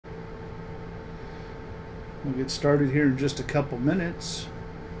We'll get started here in just a couple minutes.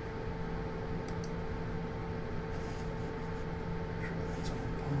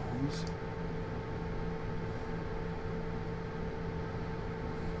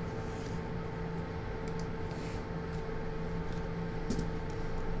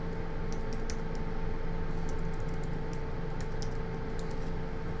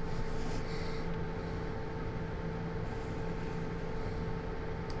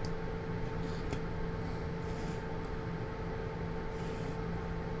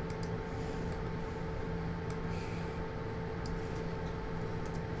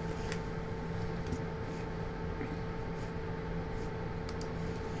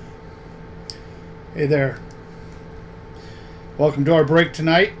 Hey there. Welcome to our break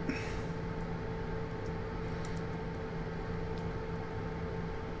tonight.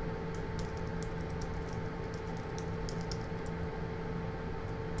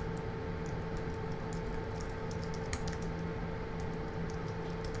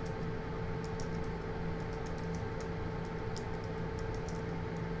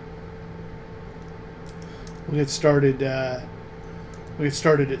 We'll get started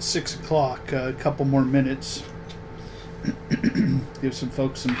at 6 o'clock, a couple more minutes. Give some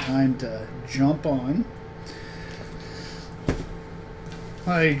folks some time to jump on.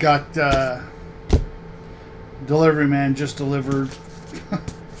 I got delivery man just delivered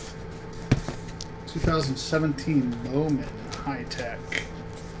 2017 Bowman high-tech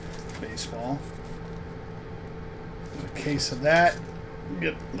baseball. A case of that.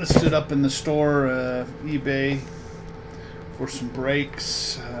 Get listed up in the store, eBay, for some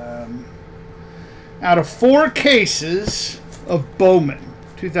breaks. Out of 4 cases of Bowman,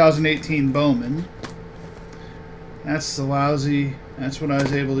 2018 Bowman. That's the lousy. That's what I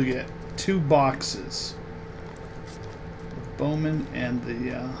was able to get. 2 boxes of Bowman and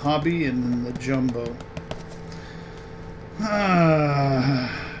the hobby, and then the jumbo.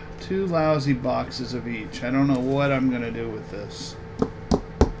 2 lousy boxes of each. I don't know what I'm gonna do with this.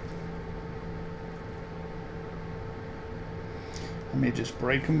 I may just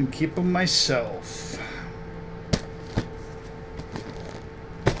break them and keep them myself.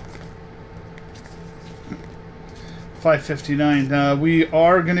 $5.59. We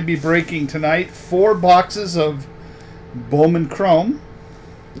are going to be breaking tonight 4 boxes of Bowman Chrome.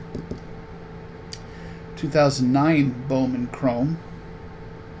 2009 Bowman Chrome.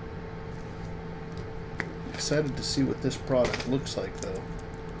 Excited to see what this product looks like, though.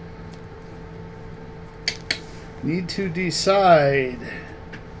 Need to decide.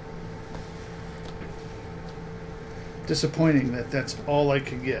 Disappointing that that's all I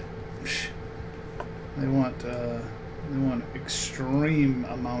could get. They want extreme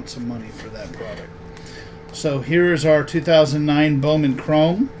amounts of money for that product. So here is our 2009 Bowman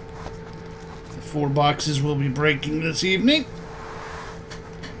Chrome. The 4 boxes we'll be breaking this evening.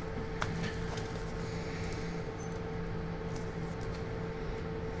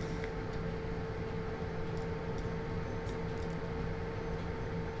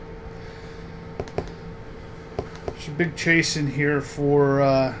 Big chase in here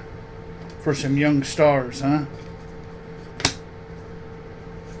for some young stars, huh?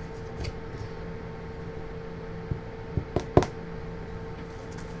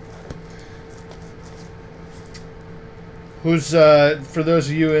 Who's for those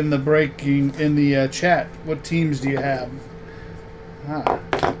of you in the chat? What teams do you have?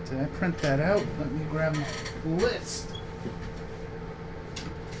 Did I print that out? Let me grab my list.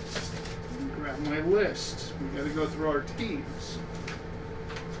 My list. We got to go through our teams.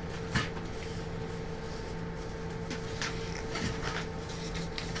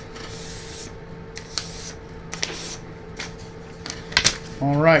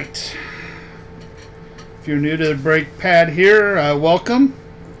 All right. If you're new to the break pad here, welcome.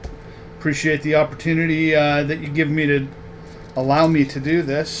 Appreciate the opportunity that you give me to allow me to do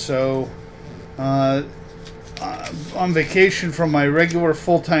this. So, on vacation from my regular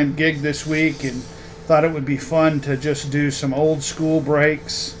full-time gig this week, and thought it would be fun to just do some old school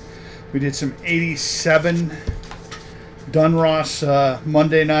breaks. We did some 87 Dunross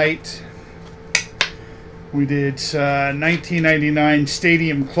Monday night. We did 1999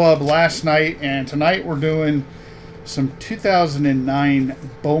 Stadium Club last night, and tonight we're doing some 2009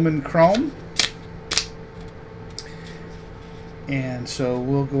 Bowman Chrome. And so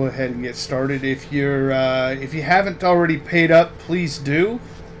we'll go ahead and get started. If you haven't already paid up, please do.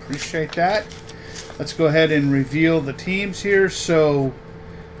 Appreciate that. Let's go ahead and reveal the teams here. So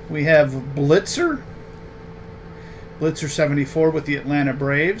we have Blitzer 74 with the Atlanta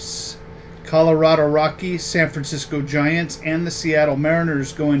Braves. Colorado Rockies, San Francisco Giants, and the Seattle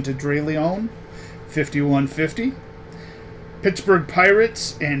Mariners going to Dre Leon. 5150. Pittsburgh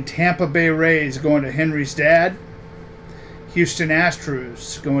Pirates and Tampa Bay Rays going to Henry's dad. Houston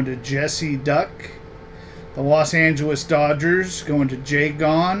Astros going to Jesse Duck. The Los Angeles Dodgers going to Jay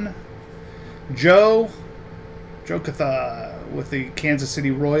Gone. Joe Jokatha with the Kansas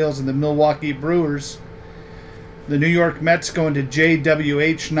City Royals and the Milwaukee Brewers. The New York Mets going to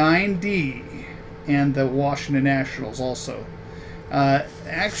JWH9D and the Washington Nationals also.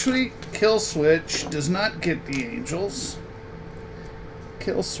 Actually, Kill Switch does not get the Angels.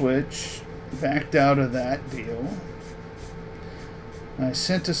 Kill Switch backed out of that deal. I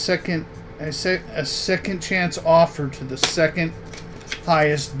sent a second chance offer to the second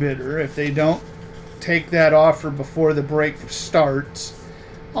highest bidder. If they don't take that offer before the break starts,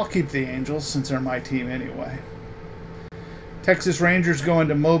 I'll keep the Angels since they're my team anyway. Texas Rangers going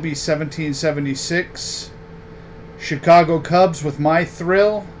to Moby 1776. Chicago Cubs with My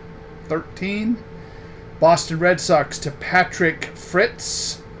Thrill 13. Boston Red Sox to Patrick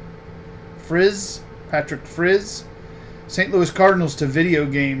Frizz. St. Louis Cardinals to Video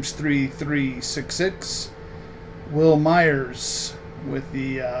Games 3366. Will Myers with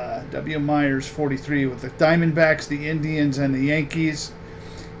the W. Myers 43 with the Diamondbacks, the Indians, and the Yankees.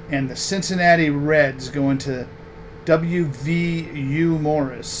 And the Cincinnati Reds going to WVU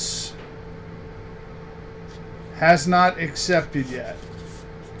Morris. Has not accepted yet.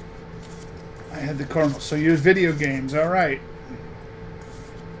 I had the Cardinals. So you had Video Games. All right.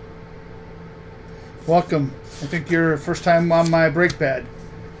 Welcome. I think you're first time on my break pad.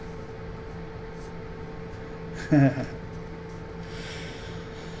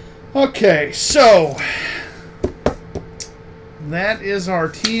 Okay, so that is our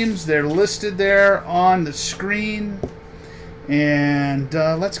teams. They're listed there on the screen. And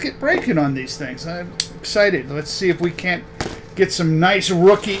let's get breaking on these things. I'm excited. Let's see if we can't get some nice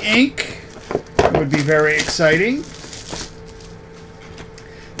rookie ink. It would be very exciting.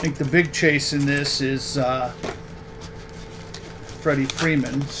 I think the big chase in this is Freddie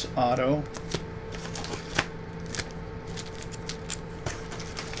Freeman's auto.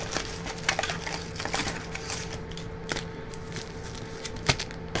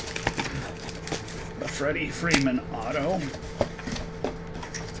 The Freddie Freeman auto.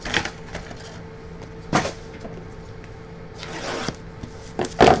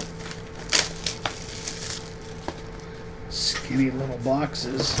 Skinny little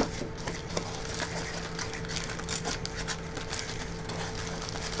boxes.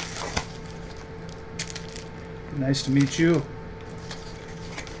 Nice to meet you.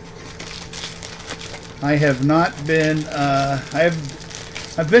 I have not been.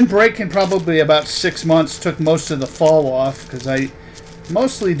 I've been breaking probably about 6 months. Took most of the fall off because I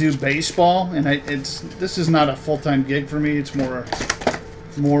mostly do baseball, and this is not a full-time gig for me. It's more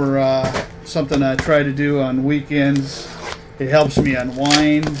something I try to do on weekends. It helps me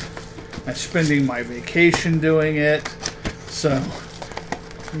unwind. I'm spending my vacation doing it, so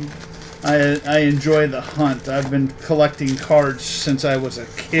I enjoy the hunt. I've been collecting cards since I was a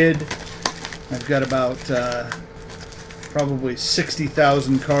kid. I've got about probably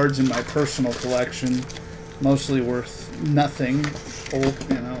 60,000 cards in my personal collection, mostly worth nothing.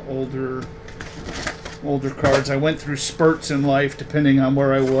 Older cards. I went through spurts in life depending on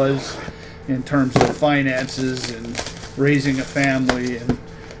where I was in terms of finances and raising a family and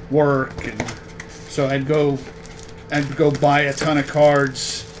work, and so I'd go buy a ton of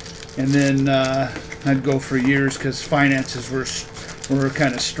cards, and then I'd go for years because finances were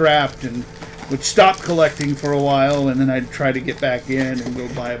kind of strapped, and would stop collecting for a while, and then I'd try to get back in and go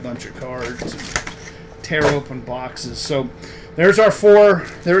buy a bunch of cards and tear open boxes. So there's our four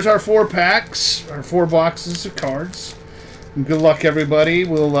packs, our 4 boxes of cards. And good luck, everybody.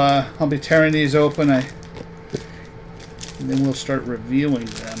 I'll be tearing these open. And then we'll start reviewing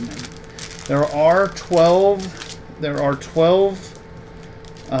them. There are 12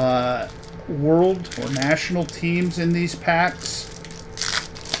 world or national teams in these packs.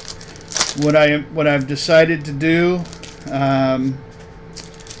 What I've decided to do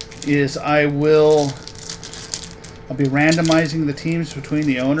is I'll be randomizing the teams between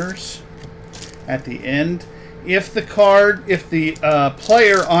the owners at the end. If the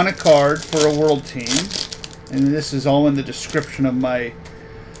player on a card for a world team, and this is all in the description of my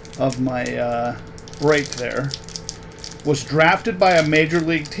break there, was drafted by a major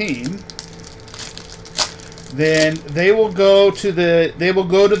league team, then they will go to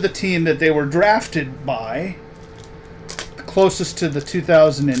the team that they were drafted by, closest to the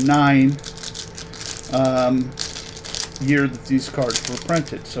 2009 year that these cards were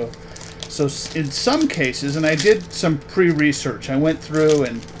printed. So in some cases, and I did some pre-research, I went through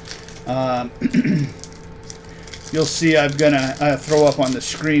and You'll see I'm going to throw up on the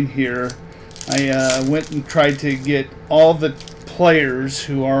screen here. I went and tried to get all the players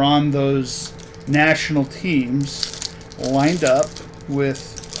who are on those national teams lined up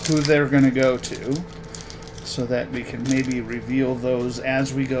with who they're going to go to, so that we can maybe reveal those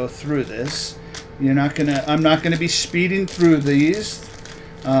as we go through this. I'm not gonna be speeding through these.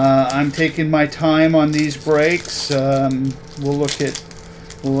 I'm taking my time on these breaks. We'll look at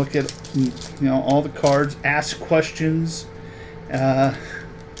all the cards, ask questions.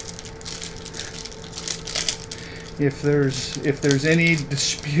 If there's any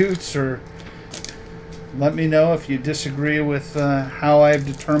disputes, or let me know if you disagree with how I've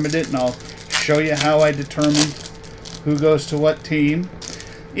determined it, and I'll show you how I determined who goes to what team.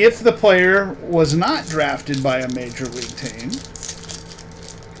 If the player was not drafted by a major league team,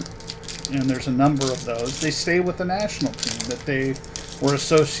 and there's a number of those, they stay with the national team that they were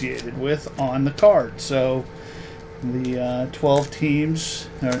associated with on the card. So the 12 teams,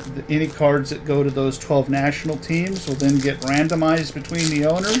 any cards that go to those 12 national teams will then get randomized between the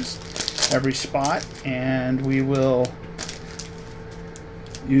owners every spot, and we will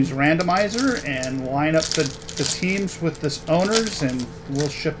use randomizer and line up the teams with the owners, and we'll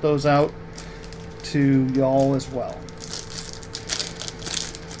ship those out to y'all as well.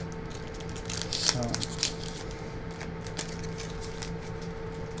 So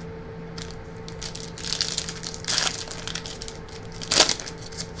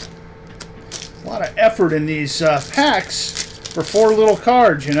a lot of effort in these packs for 4 little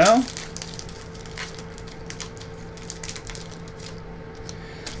cards, you know.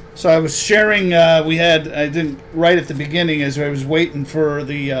 So I was sharing, I didn't, right at the beginning as I was waiting for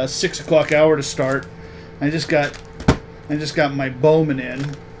the 6 o'clock hour to start, I just got my Bowman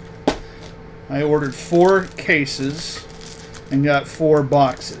in. I ordered 4 cases and got 4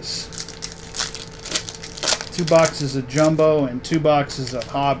 boxes. 2 boxes of jumbo and 2 boxes of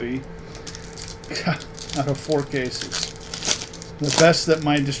hobby out of 4 cases. The best that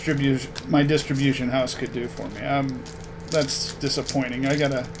my distribution house could do for me. That's disappointing. I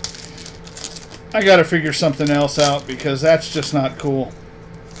gotta figure something else out, because that's just not cool.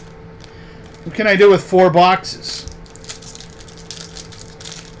 What can I do with 4 boxes?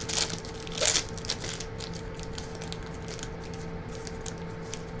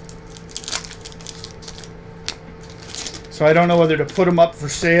 So I don't know whether to put them up for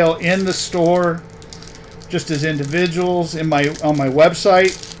sale in the store, just as individuals on my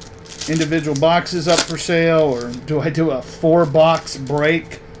website, individual boxes up for sale, or do I do a 4-box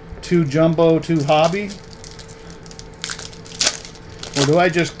break? 2 jumbo, 2 hobby? Or do I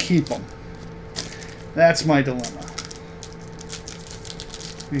just keep them? That's my dilemma.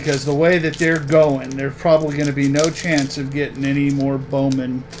 Because the way that they're going, there's probably going to be no chance of getting any more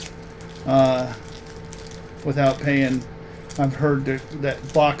Bowman without paying. I've heard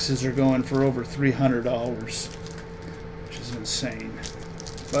that boxes are going for over $300, which is insane.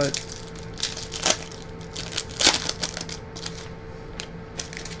 But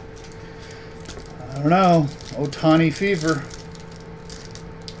I don't know. Ohtani fever.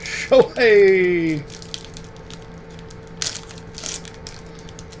 Shohei.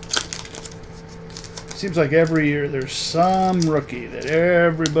 Seems like every year there's some rookie that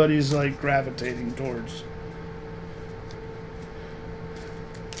everybody's like gravitating towards.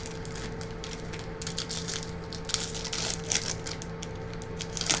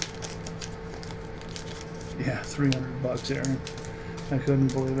 Yeah, $300, Aaron. I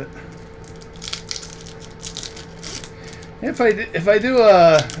couldn't believe it. If I do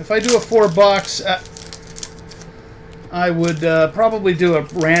a 4-box, I would probably do a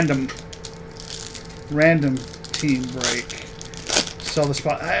random team break. Sell the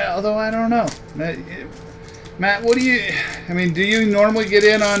spot. Although I don't know, Matt. What do you? I mean, do you normally get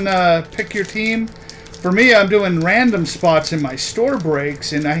in on pick your team? For me, I'm doing random spots in my store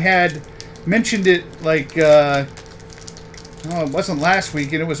breaks, and I had mentioned it like it wasn't last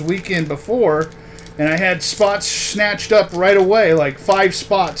week, and it was weekend before. And I had spots snatched up right away, like 5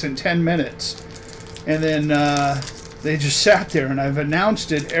 spots in 10 minutes. And then they just sat there, and I've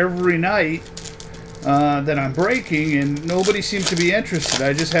announced it every night that I'm breaking, and nobody seemed to be interested.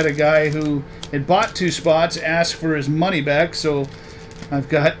 I just had a guy who had bought 2 spots ask for his money back, so I've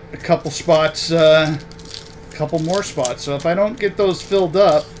got a couple spots, a couple more spots. So if I don't get those filled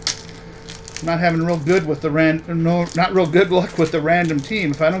up, I'm not having real good with the not real good luck with the random team.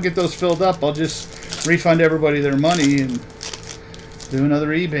 If I don't get those filled up, I'll just refund everybody their money and do another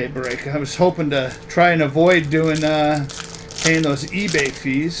eBay break. I was hoping to try and avoid doing paying those eBay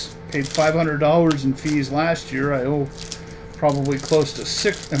fees. Paid $500 in fees last year. I owe probably close to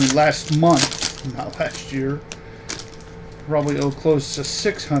last month, not last year. Probably close to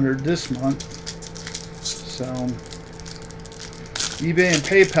 600 this month. So eBay and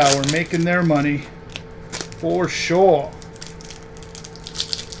PayPal are making their money for sure.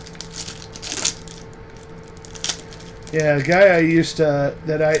 Yeah, a guy I used to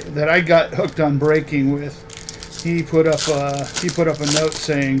that I got hooked on breaking with, he put up a note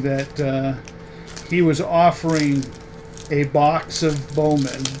saying that he was offering a box of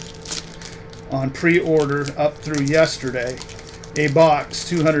Bowman on pre-order up through yesterday. A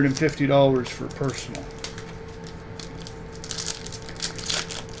box, $250 for personal.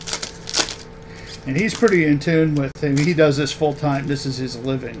 And he's pretty in tune with him. He does this full time. This is his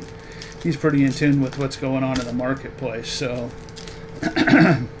living. He's pretty in tune with what's going on in the marketplace. So,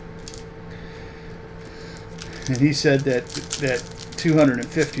 and he said that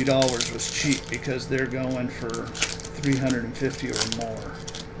 $250 was cheap because they're going for $350 or more.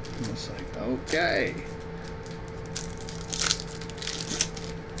 And it's like, okay.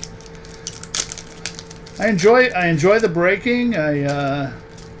 I enjoy the breaking. I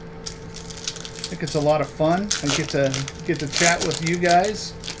think it's a lot of fun. I get to chat with you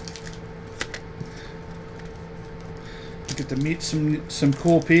guys. I get to meet some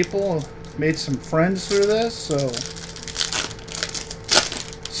cool people. Made some friends through this, so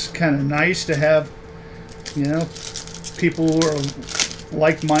it's kind of nice to have, you know, people who are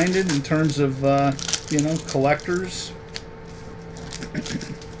like-minded in terms of, you know, collectors.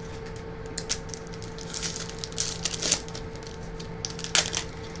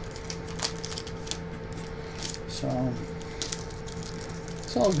 So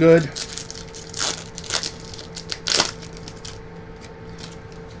it's all good.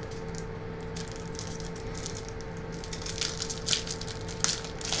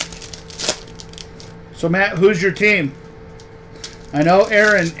 So Matt, who's your team? I know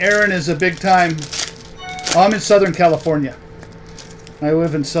Aaron. Aaron is a big time. Oh, I'm in Southern California. I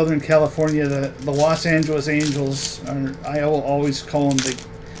live in Southern California. The Los Angeles Angels, I will always call them the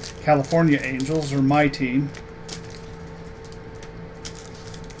California Angels, are my team.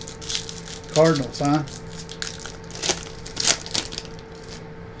 Cardinals, huh?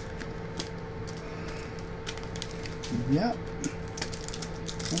 Yep.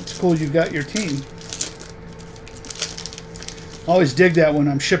 That's cool you got your team. I always dig that when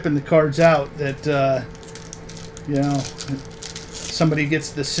I'm shipping the cards out that, you know, somebody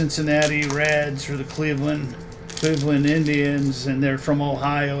gets the Cincinnati Reds or the Cleveland Indians and they're from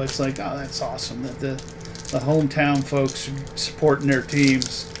Ohio. It's like, oh, that's awesome that the hometown folks are supporting their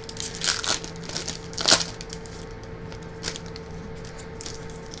teams.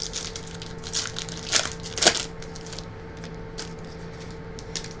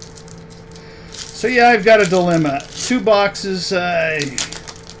 So yeah, I've got a dilemma. 2 boxes. I'd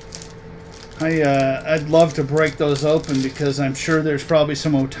love to break those open because I'm sure there's probably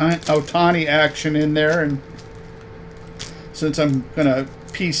some Ohtani action in there, and since I'm gonna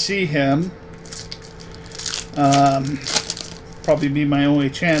PC him, probably be my only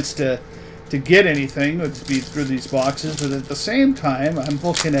chance to get anything would be through these boxes. But at the same time, I'm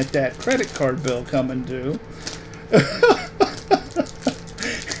looking at that credit card bill coming due.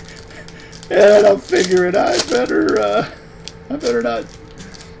 And I'm figuring I better not.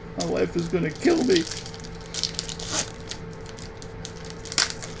 My wife is going to kill me.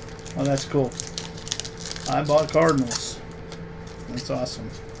 Oh, that's cool. I bought Cardinals. That's awesome.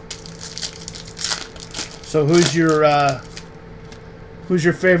 So who's your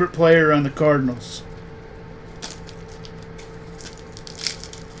favorite player on the Cardinals?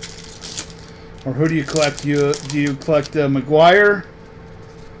 Or who do you collect? Do you collect McGuire?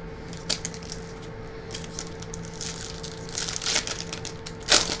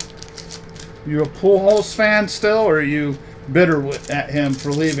 You a Pujols fan still, or are you bitter at him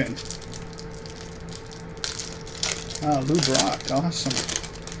for leaving? Oh, Lou Brock, awesome,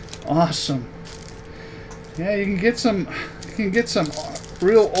 awesome. Yeah, you can get some. You can get some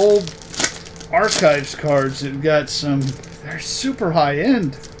real old archives cards that got some. They're super high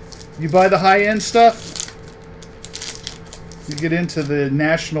end. You buy the high end stuff. You get into the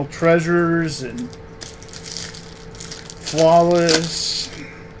National Treasures and Flawless.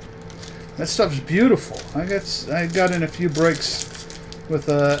 That stuff's beautiful. I got in a few breaks with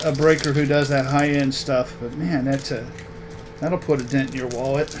a breaker who does that high end stuff, but man, that'll put a dent in your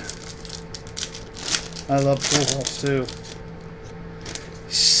wallet. I love Pujols too.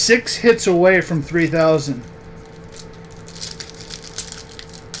 6 hits away from 3,000.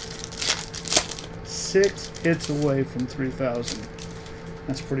 6 hits away from 3,000.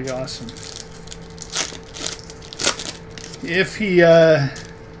 That's pretty awesome. if he,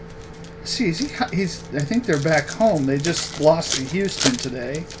 see, he's, I think they're back home. They just lost to Houston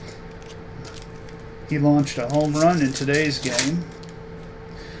today. He launched a home run in today's game.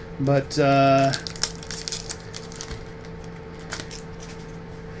 But,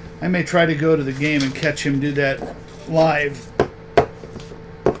 I may try to go to the game and catch him do that live.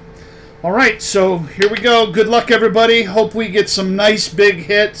 All right, so here we go. Good luck, everybody. Hope we get some nice big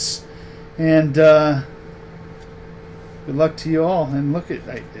hits. And good luck to you all. And look at,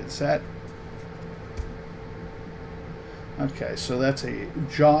 is that... Okay, so that's a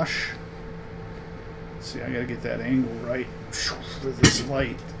Josh. Let's see, I got to get that angle right for this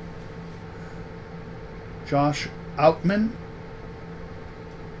light. Josh Outman.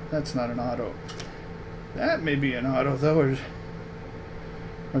 That's not an auto. That may be an auto, though. Or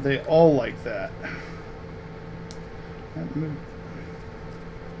are they all like that?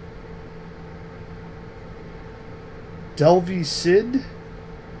 Delvey Sid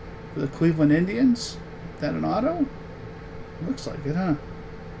for the Cleveland Indians. Is that an auto? Looks like it, huh?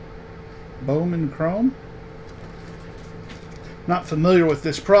 Bowman Chrome. Not familiar with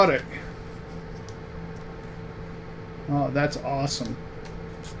this product. Oh, that's awesome.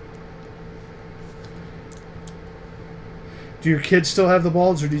 Do your kids still have the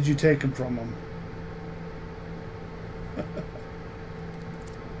balls, or did you take them from them?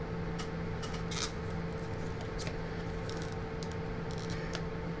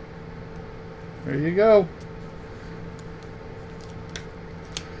 There you go.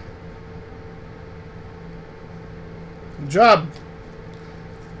 Good job.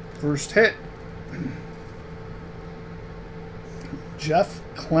 First hit. Jeff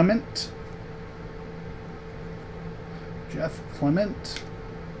Clement. Jeff Clement.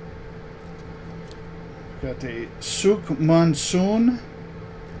 Got a Suk Monsoon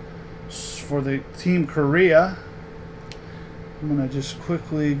for the Team Korea. I'm going to just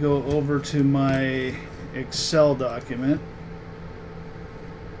quickly go over to my Excel document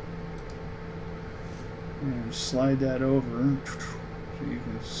and slide that over so you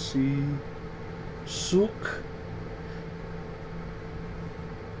can see Suk.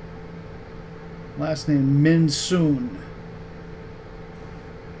 Last name Min Soon.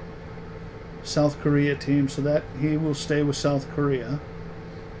 South Korea team, so that he will stay with South Korea.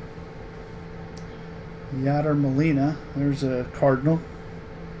 Yadier Molina, there's a Cardinal.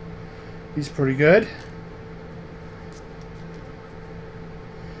 He's pretty good.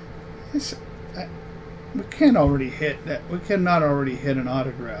 We can't already hit that. We cannot already hit an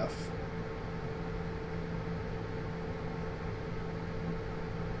autograph.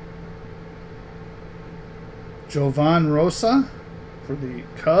 Jovan Rosa for the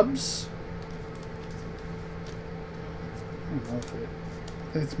Cubs. I don't know if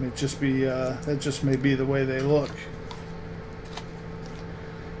it may just be that just may be the way they look.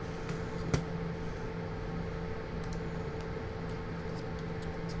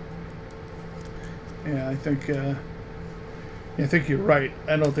 Yeah, I think you're right.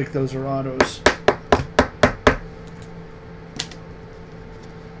 I don't think those are autos.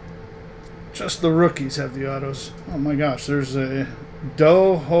 Just the rookies have the autos. Oh my gosh, there's a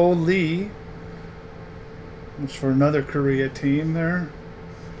Do Ho Lee. It's for another Korea team there.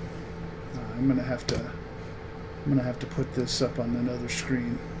 I'm gonna have to put this up on another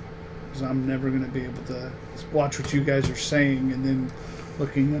screen because I'm never gonna be able to watch what you guys are saying and then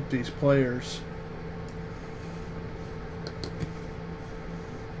looking up these players.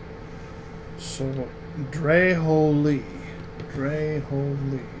 So Dre Ho Lee.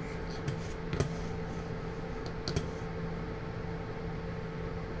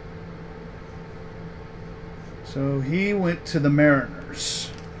 So he went to the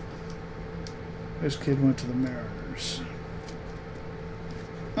Mariners. This kid went to the Mariners.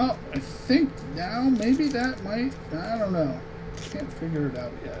 Oh, I think now maybe that might, I don't know. Can't figure it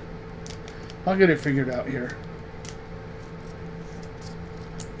out yet. I'll get it figured out here.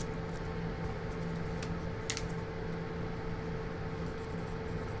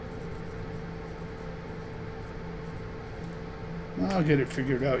 I'll get it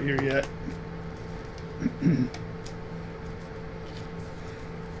figured out here yet.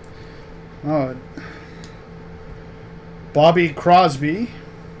 Oh, Bobby Crosby,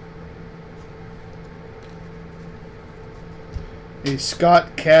 a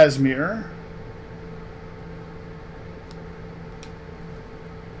Scott Kazmir,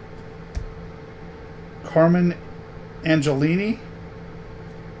 Carmen Angelini,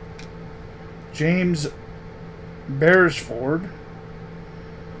 James Beresford.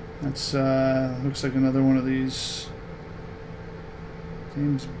 That's looks like another one of these.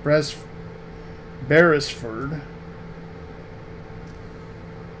 James Beresford.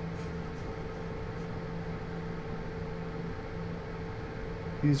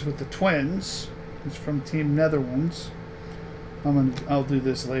 He's with the Twins. He's from Team Netherlands. I'll do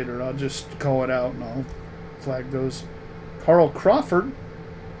this later. I'll just call it out and I'll flag those. Carl Crawford.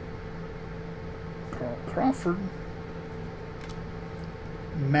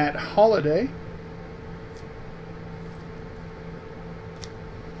 Matt Holliday.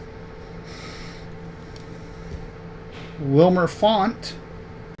 Wilmer Font.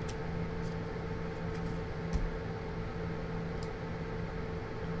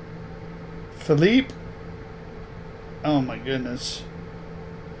 Philippe. Oh my goodness.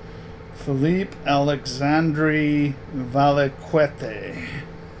 Philippe Alexandre Valequete.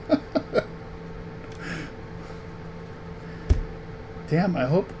 Damn, I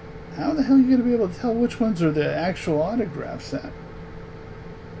hope... How the hell are you going to be able to tell which ones are the actual autographs at?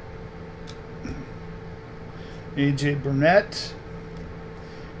 AJ Burnett.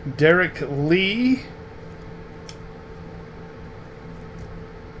 Derek Lee.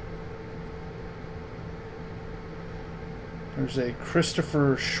 There's a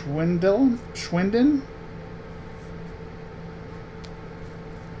Christopher Schwinden.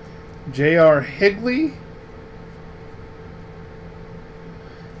 J.R. Higley.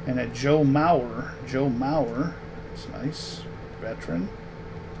 And a Joe Mauer. That's nice. Veteran.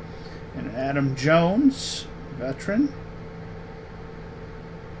 And an Adam Jones. Veteran.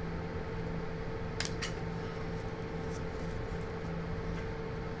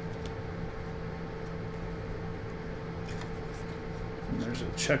 And there's a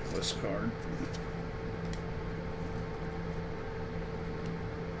checklist card.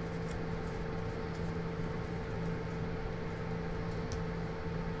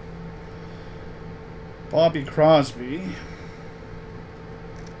 Bobby Crosby.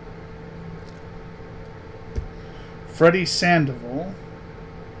 Freddie Sandoval.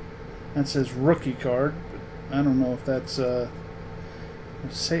 That's his rookie card, but I don't know if that's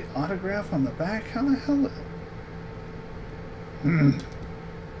say autograph on the back. How the hell?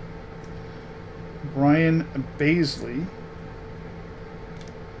 Brian Baisley.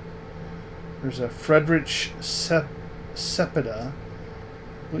 There's a Frederick Cepeda. I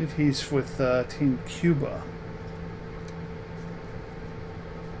believe he's with Team Cuba.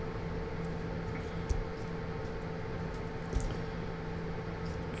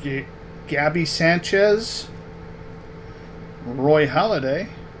 Gabby Sanchez. Roy Halladay.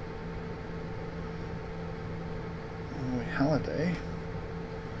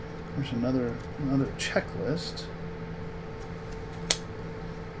 There's another checklist.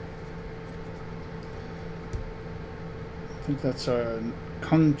 I think that's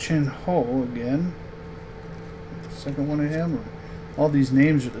Kung Chin Ho again. Second one of him. All these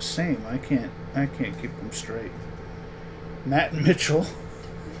names are the same. I can't keep them straight. Matt Mitchell.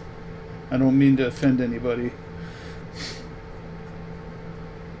 I don't mean to offend anybody.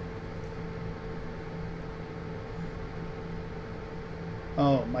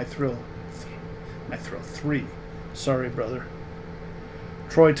 Oh, my thrill 3. Sorry, brother.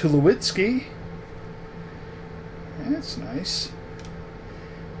 Troy Tulowitzki. That's nice.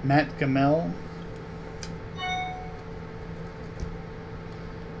 Matt Gamel.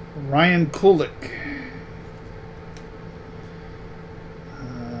 Ryan Kulik.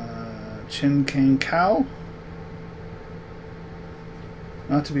 Chin Kang Kao.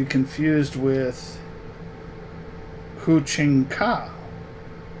 Not to be confused with Hu Ching Ka.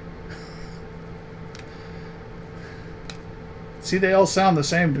 See, they all sound the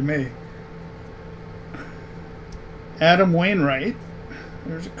same to me. Adam Wainwright.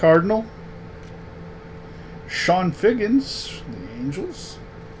 There's a Cardinal. Sean Figgins, the Angels.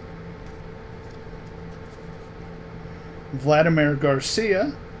 Vladimir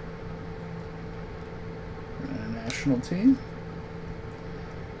Garcia, national team.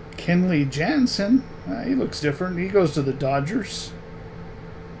 Kenley Jansen, he looks different. He goes to the Dodgers.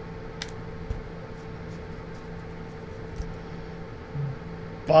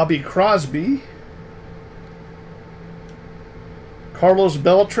 Bobby Crosby. Carlos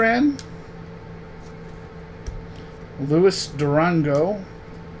Beltran. Luis Durango.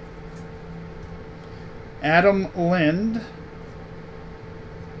 Adam Lind.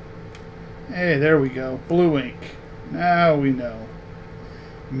 Hey, there we go. Blue ink. Now we know.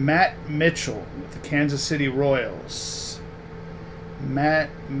 Matt Mitchell with the Kansas City Royals. Matt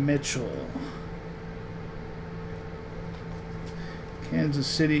Mitchell. Kansas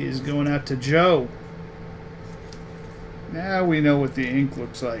City is going out to Joe. Now we know what the ink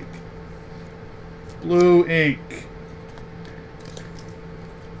looks like. Blue ink.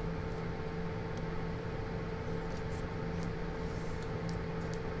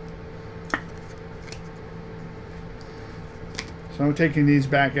 So So I'm taking these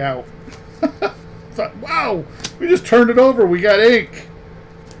back out. Thought, wow, we just turned it over. We got ink.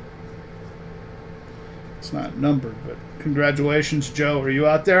 It's not numbered, but congratulations, Joe. Are you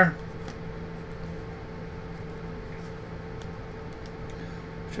out there?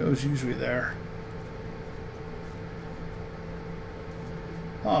 Joe's usually there.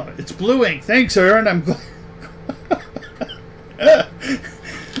 Oh, it's blue ink. Thanks, Aaron. I'm glad.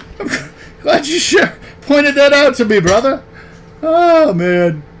 I'm glad you pointed that out to me, brother. Oh,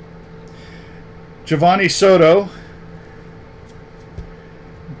 man. Giovanni Soto.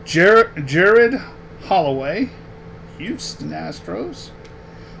 Jared Holloway. Houston Astros.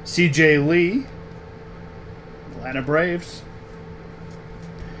 C.J. Lee. Atlanta Braves.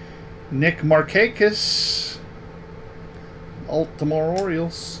 Nick Markakis. Baltimore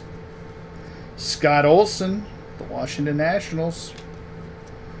Orioles. Scott Olson. The Washington Nationals.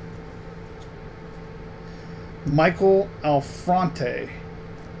 Michael Alfronte.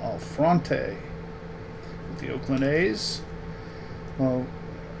 With the Oakland A's. Well,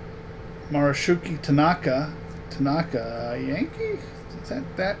 Marashuki Tanaka. Yankee? Is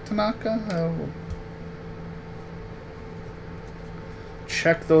that Tanaka?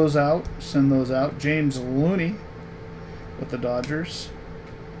 Check those out. Send those out. James Looney with the Dodgers.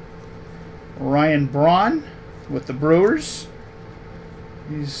 Ryan Braun with the Brewers.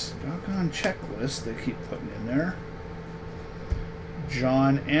 These doggone checklists they keep putting in there.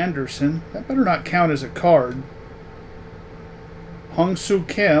 John Anderson. That better not count as a card. Hong Soo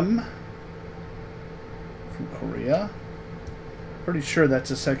Kim from Korea. Pretty sure that's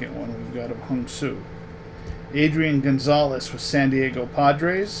the second one we've got of Hong Soo. Adrian Gonzalez with San Diego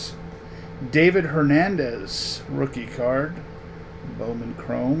Padres. David Hernandez, rookie card. Bowman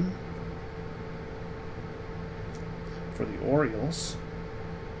Chrome for the Orioles.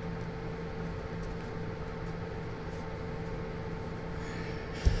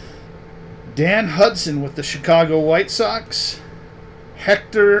 Dan Hudson with the Chicago White Sox.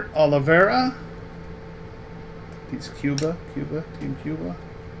 Hector Oliveira. He's Team Cuba.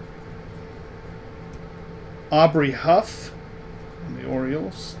 Aubrey Huff in the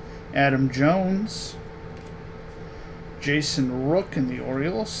Orioles. Adam Jones. Jason Rook in the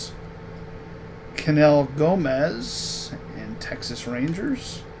Orioles. Canel Gomez in Texas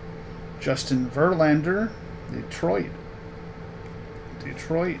Rangers. Justin Verlander, Detroit.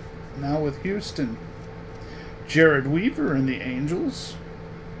 Now with Houston. Jared Weaver in the Angels.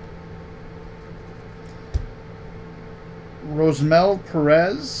 Rosemel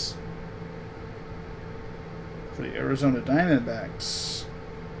Perez for the Arizona Diamondbacks.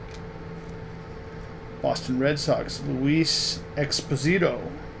 Boston Red Sox, Luis Exposito.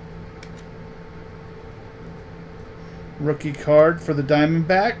 Rookie card for the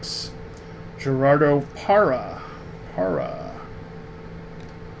Diamondbacks, Gerardo Parra.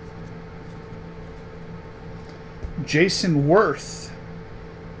 Jason Worth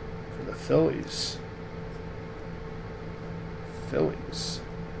for the Phillies.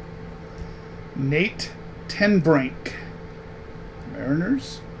 Nate Tenbrink,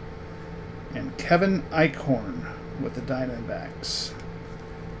 Mariners. And Kevin Eichhorn with the Diamondbacks.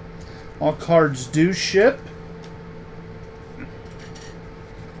 All cards do ship.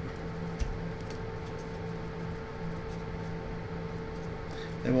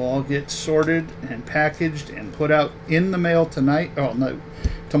 They will all get sorted and packaged and put out in the mail tonight. Oh, no,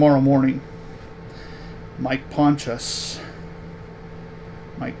 tomorrow morning. Mike Ponchas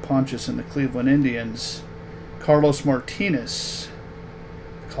in the Cleveland Indians. Carlos Martinez,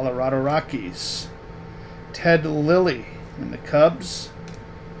 Colorado Rockies. Ted Lilly in the Cubs.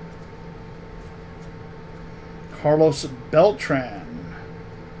 Carlos Beltran,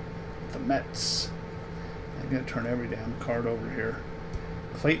 the Mets. I'm going to turn every damn card over here.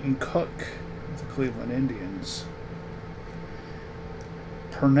 Clayton Cook with the Cleveland Indians.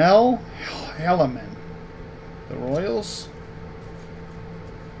 Pernell Helleman, the Royals.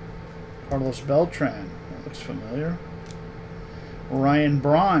 Carlos Beltran, that looks familiar. Ryan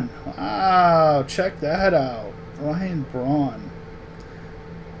Braun. Wow, check that out. Ryan Braun.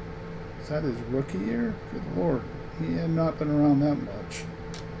 Is that his rookie year? Good Lord. He had not been around that much.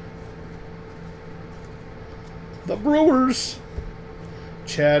 The Brewers.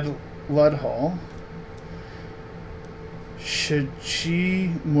 Chad Ludhall.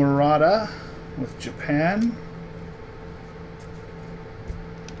 Shichi Murata with Japan.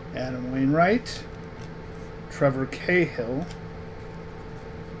 Adam Wainwright. Trevor Cahill.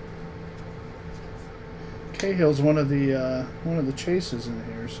 Cahill's one of the chases in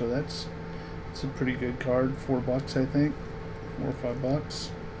here, so that's a pretty good card. $4, I think, $4 or $5.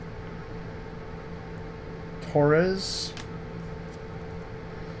 Torres,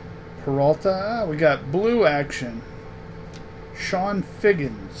 Peralta. We got blue action. Sean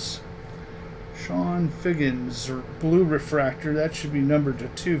Figgins. Sean Figgins, or blue refractor. That should be numbered to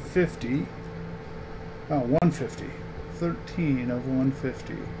 250. Oh, 150. 13 of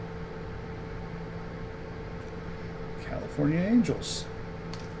 150. California Angels.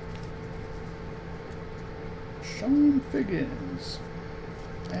 Sean Figgins.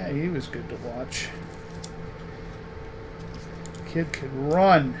 Yeah, he was good to watch. Kid could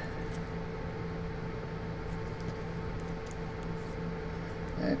run.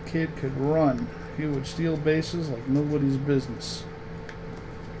 That kid could run. He would steal bases like nobody's business.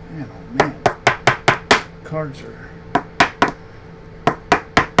 Man, oh man. Cards are... I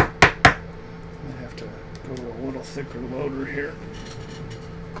have to go to a little thicker loader here.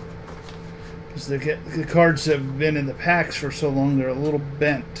 Because the cards have been in the packs for so long, they're a little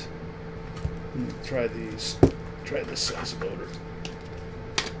bent. Let me try these. Try this size loader.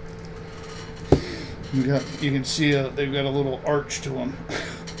 You can see they've got a little arch to them.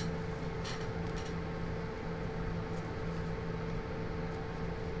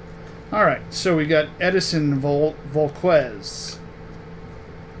 All right, so we got Edison Volquez.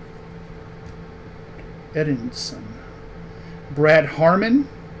 Edinson. Brad Harmon.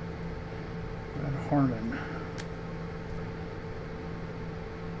 Brad Harmon.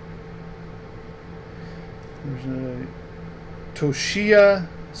 There's a Toshiya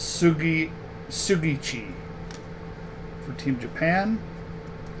Sugichi for Team Japan.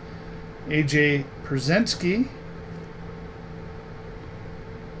 AJ Pierzynski.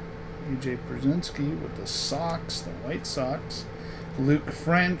 AJ Pierzynski with the Sox, the White Sox. Luke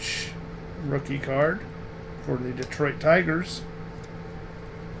French, rookie card for the Detroit Tigers.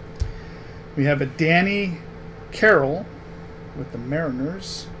 We have a Danny Carroll with the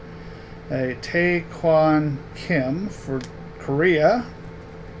Mariners. A Taekwon Kim for Korea.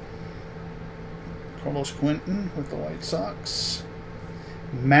 Carlos Quentin with the White Sox.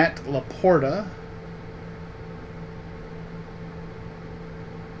 Matt Laporta.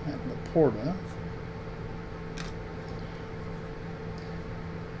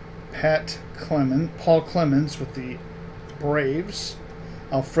 Paul Clemens with the Braves.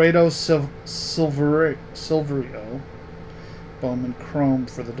 Alfredo Silverio. Bowman Chrome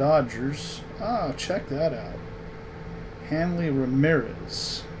for the Dodgers. Oh, check that out. Hanley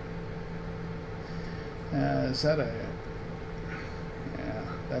Ramirez. Is that a... Yeah,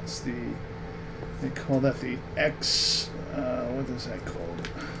 that's the... They call that the X... what is that called?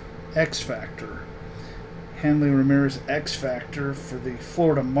 X Factor. Hanley Ramirez X Factor for the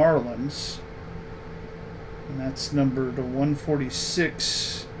Florida Marlins. And that's numbered to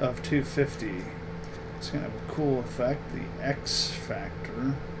 146 of 250. It's going to have a cool effect. The X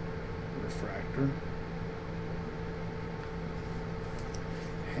Factor refractor.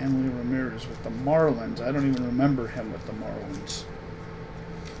 Hanley Ramirez with the Marlins. I don't even remember him with the Marlins.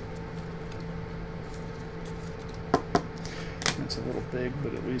 It's a little big,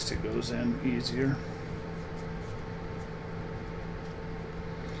 but at least it goes in easier.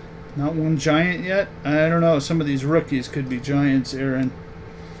 Not one giant yet? I don't know. Some of these rookies could be giants, Aaron.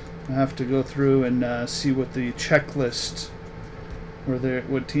 I have to go through and see what the checklist, or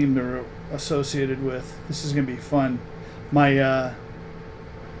what team they're associated with. This is going to be fun. My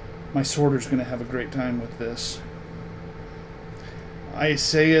sorter's going to have a great time with this.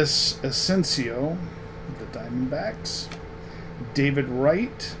 Isaias Asensio, the Diamondbacks. David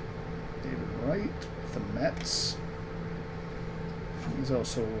Wright with the Mets. He's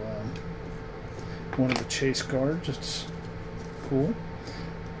also one of the chase cards. It's cool.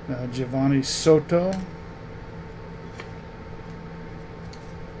 Giovanni Soto.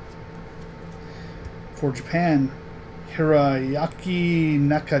 For Japan, Hiroyuki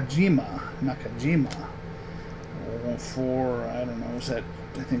Nakajima. For, I don't know, is that,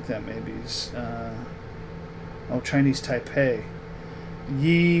 I think that maybe is, Chinese Taipei.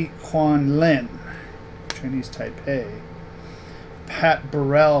 Yi Quan Lin, Chinese Taipei. Pat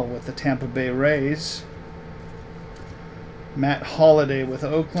Burrell with the Tampa Bay Rays. Matt Holliday with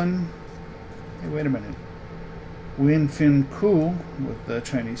Oakland. Hey, wait a minute. Win Fin Ku with the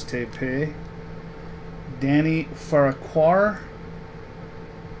Chinese Taipei. Danny Farquhar.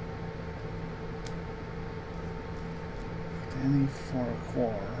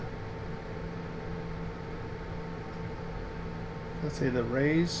 Let's say the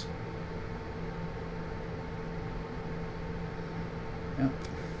Rays. Yep.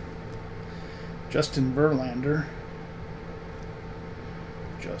 Justin Verlander.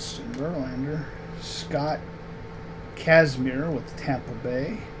 Scott Kazmir with Tampa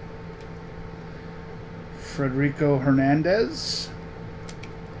Bay. Federico Hernandez.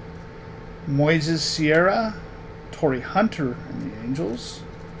 Moises Sierra, Torrey Hunter and the Angels,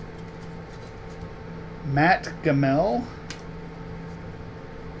 Matt Gamel,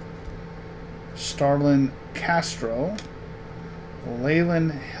 Starlin Castro,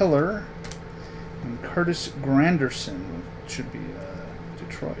 Leyland Hiller, and Curtis Granderson. Should be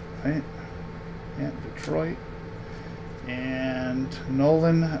Detroit, right? Yeah, Detroit. And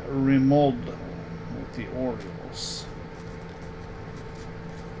Nolan Rimoldo with the Orioles.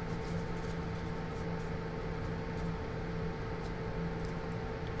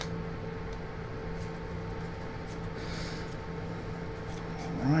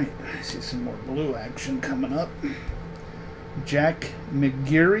 All right, I see some more blue action coming up. Jack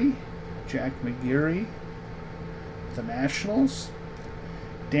McGeary, the Nationals.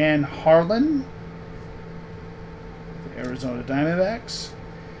 Dan Harlan, the Arizona Diamondbacks.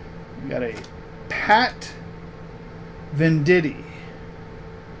 We got a Pat Venditti.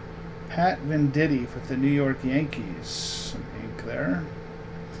 Pat Venditti for the New York Yankees. Some ink there.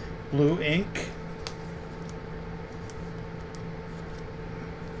 Blue ink.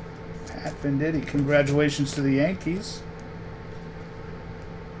 Pat Venditti. Congratulations to the Yankees.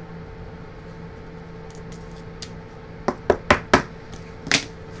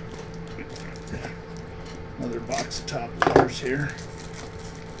 Another box of top loaders here.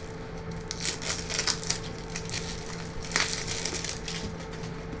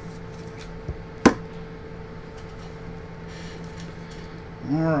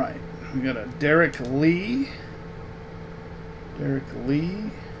 All right, we got a Derek Lee. The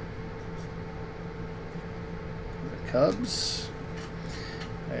Cubs.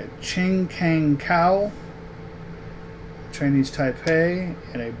 A Ching Kang Kao, Chinese Taipei,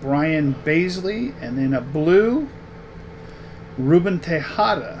 and a Brian Baisley, and then a blue Ruben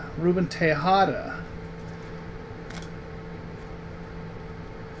Tejada.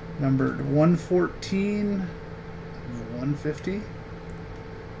 Numbered 114 of 150.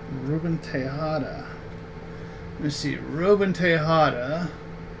 Ruben Tejada. Let me see. Ruben Tejada.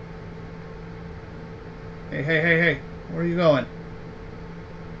 Hey. Where are you going?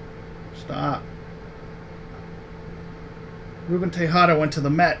 Stop. Ruben Tejada went to the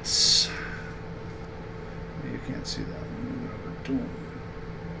Mets. You can't see that. Move it over to him.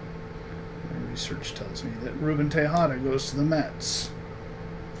 My research tells me that Ruben Tejada goes to the Mets.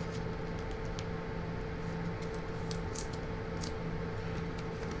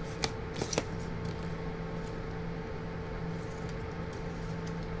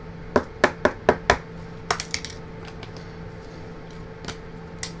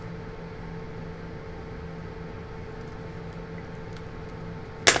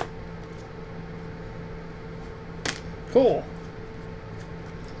 Cool.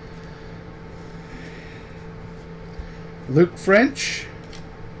 Luke French.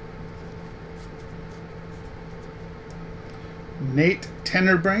 Nate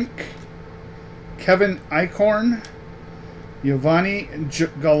Tennerbrink. Kevin Eichhorn. Giovanni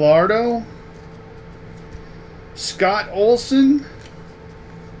Gallardo. Scott Olson.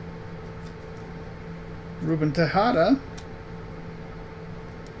 Ruben Tejada.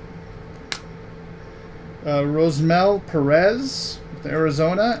 Rosemel Perez with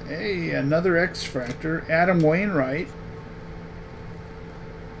Arizona. Hey, another X Factor. Adam Wainwright.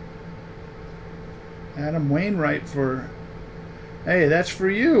 For... Hey, that's for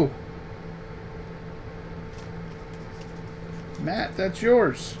you. Matt, that's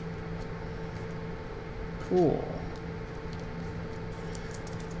yours. Cool.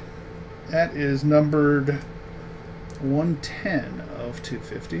 That is numbered 110 of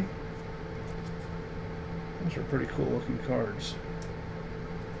 250. Those are pretty cool looking cards.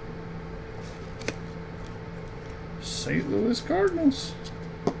 St. Louis Cardinals.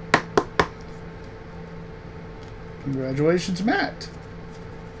 Congratulations, Matt.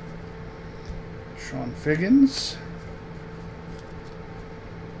 Sean Figgins.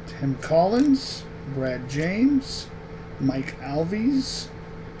 Tim Collins. Brad James. Mike Alves.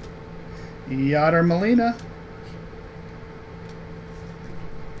 Yadier Molina.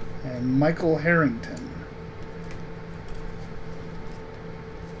 And Michael Harrington.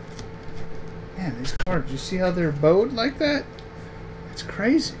 Man, these cards, you see how they're bowed like that? It's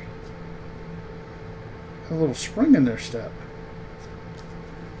crazy. Got a little spring in their step.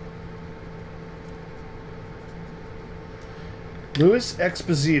 Luis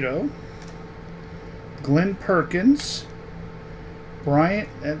Exposito. Glenn Perkins. Bryant,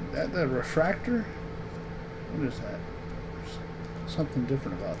 that refractor? What is that? There's something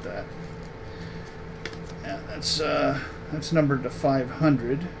different about that. Yeah, that's numbered to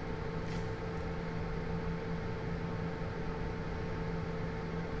 500.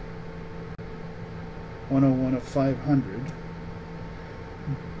 101 of 500.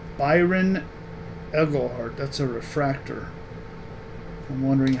 Byron Egelhart, that's a refractor. I'm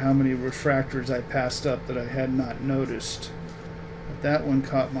wondering how many refractors I passed up that I had not noticed. But that one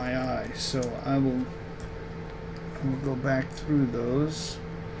caught my eye, so I will go back through those.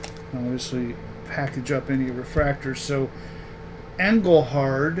 Obviously package up any refractors. So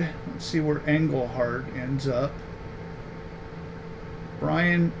Engelhard, let's see where Engelhard ends up.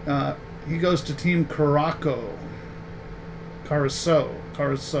 Brian, he goes to Team Caraco. Carousel,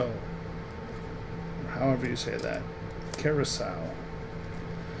 however you say that. Carousel.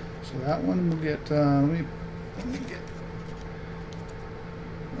 So that one will get, let me get,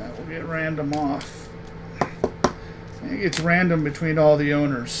 that will get random off. It gets random between all the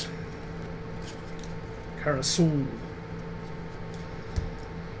owners. Carousel.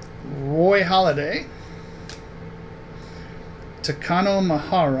 Roy Halladay. Takano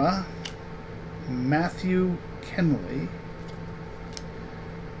Mahara. Matthew Kenley.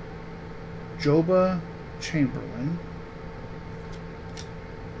 Joba Chamberlain.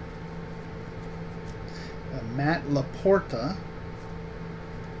 Matt Laporta.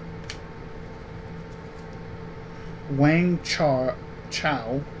 Wang Chow.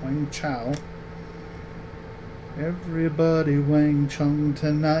 Everybody Wang Chung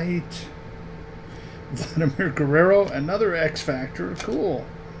tonight. Vladimir Guerrero, another X Factor. Cool.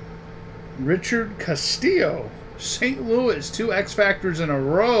 Richard Castillo. St. Louis, 2 X Factors in a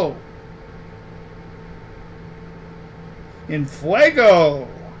row. In Fuego.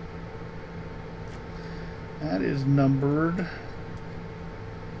 That is numbered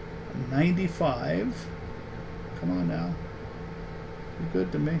 95. Come on now. Be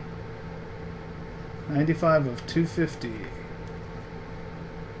good to me. 95 of 250.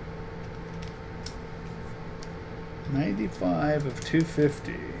 95 of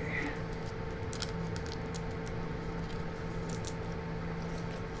 250.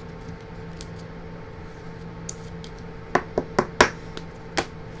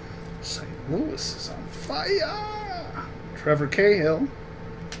 St. Louis is on fire. Trevor Cahill.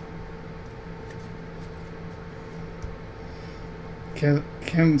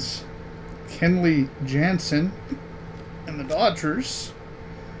 Kenley Jansen and the Dodgers.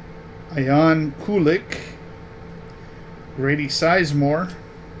 Ian Kulik. Grady Sizemore.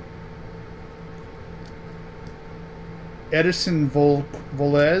 Edison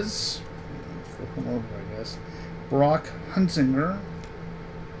Velez. I guess. Brock Hunsinger.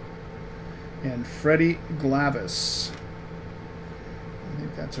 And Freddie Glavis. I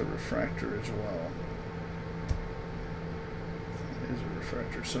think that's a refractor as well. It is a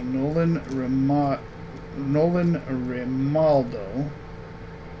refractor. So Nolan Rimaldo.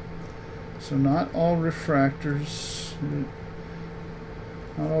 So not all refractors.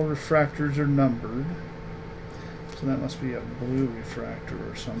 Not all refractors are numbered. So that must be a blue refractor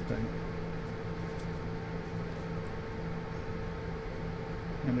or something.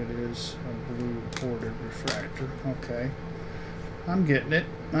 And it is a blue bordered refractor. Okay. I'm getting it.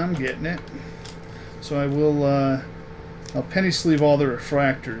 I'm getting it. So I will, I'll penny sleeve all the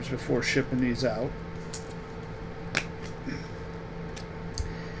refractors before shipping these out.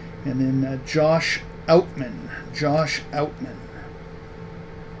 And then Josh Outman. Josh Outman.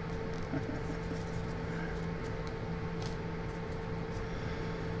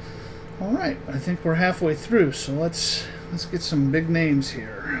 All right, I think we're halfway through, so let's get some big names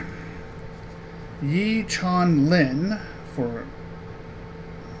here. Yi Chan Lin for.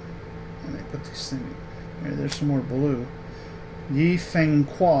 And I put these things. There's some more blue. Yi Feng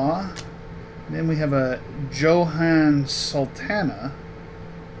Kwa. Then we have a Johan Sultana.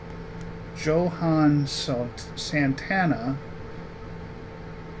 Johan Santana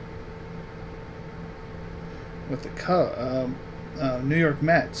with the New York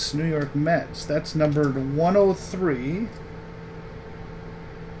Mets. New York Mets. That's numbered 103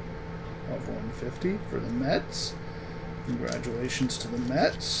 of 150 for the Mets. Congratulations to the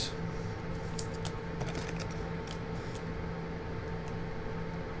Mets.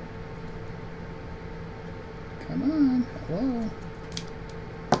 Come on. Hello.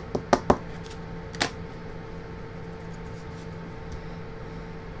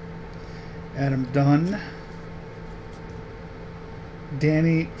 Adam Dunn.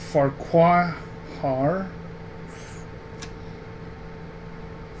 Danny Farquhar.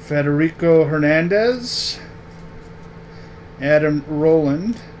 Federico Hernandez. Adam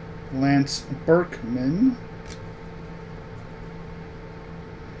Rowland. Lance Berkman.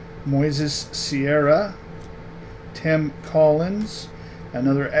 Moises Sierra. Tim Collins.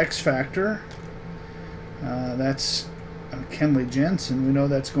 Another X Factor. That's Kenley Jensen. We know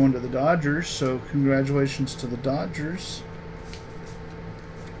that's going to the Dodgers, so congratulations to the Dodgers.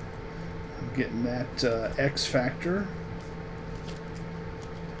 I'm getting that X Factor.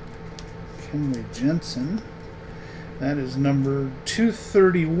 Kenley Jensen. That is number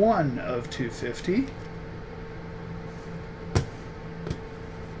 231 of 250.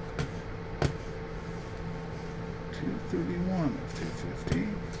 Of 250.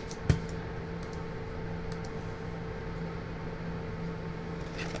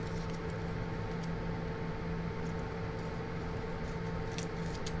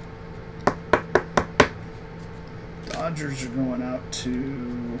 Dodgers are going out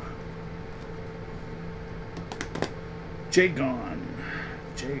to Jagon.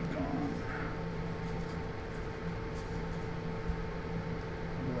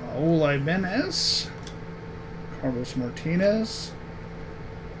 Raul Ibanez. Carlos Martinez.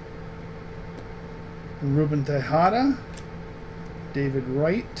 Ruben Tejada. David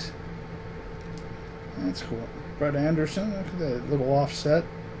Wright. That's cool. Brett Anderson. Look at that little offset.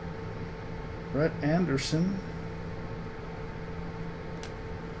 Brett Anderson.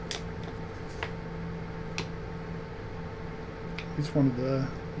 He's one of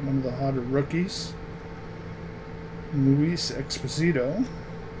the hotter rookies. Luis Exposito.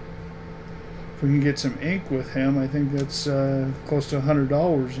 If we can get some ink with him, I think that's close to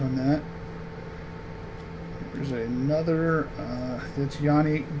 $100 on that. There's another, that's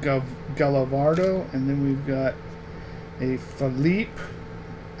Yanni Gallardo, and then we've got a Philippe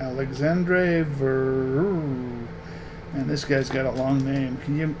Alexandre Veru. And this guy's got a long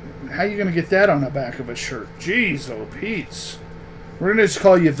name. How are you gonna get that on the back of a shirt? Jeez, oh Pete's. We're gonna just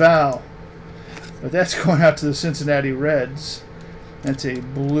call you Val. But that's going out to the Cincinnati Reds. That's a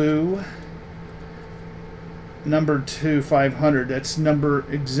blue. Number 2, 500. That's number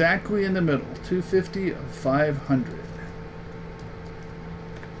exactly in the middle. 250 of 500.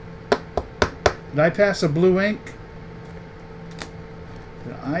 Did I pass a blue ink?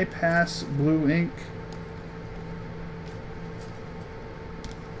 Did I pass blue ink?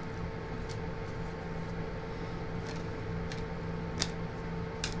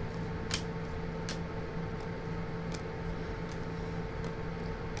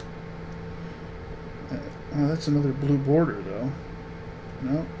 Oh, that's another blue border, though.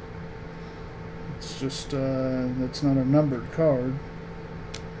 No. It's just, that's not a numbered card.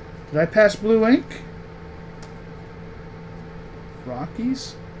 Did I pass blue ink?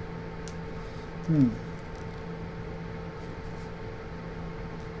 Rockies?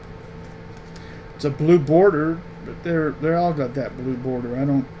 It's a blue border, but they're all got that blue border. I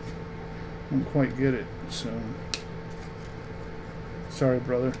don't quite get it, so sorry,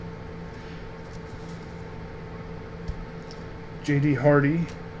 brother. J.D. Hardy,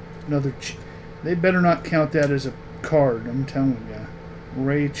 another. They better not count that as a card. I'm telling you.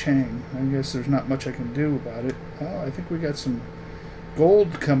 Ray Chang. I guess there's not much I can do about it. Oh, I think we got some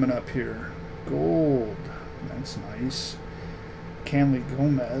gold coming up here. Gold. That's nice. Canley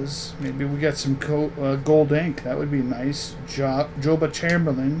Gomez. Maybe we got some gold ink. That would be nice. Joba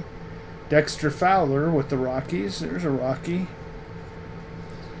Chamberlain. Dexter Fowler with the Rockies. There's a Rocky.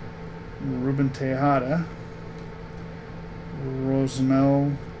 Ruben Tejada.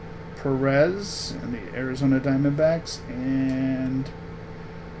 Rosemel Perez and the Arizona Diamondbacks, and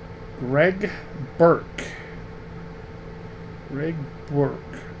Greg Burke. Greg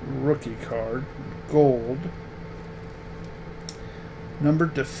Burke, rookie card, gold,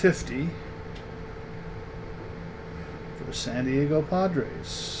 numbered to 50 for the San Diego Padres.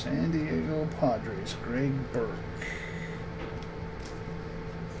 San Diego Padres, Greg Burke.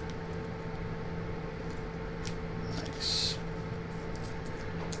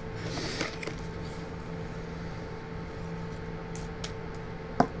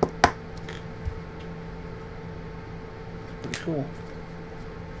 Cool.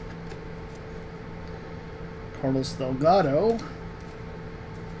 Carlos Delgado.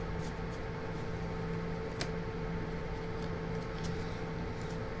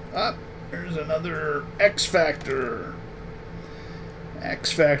 There's another X Factor.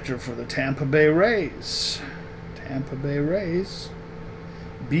 X Factor for the Tampa Bay Rays. Tampa Bay Rays.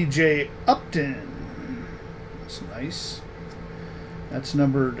 BJ Upton. That's nice. That's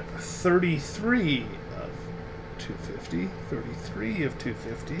numbered 33 of 250. 33 of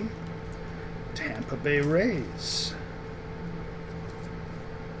 250. Tampa Bay Rays.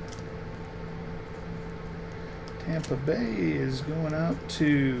 Tampa Bay is going out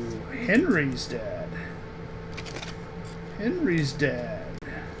to Henry's dad. Henry's dad.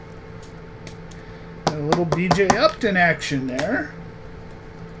 Got a little BJ Upton action there.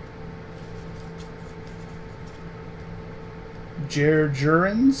 Jared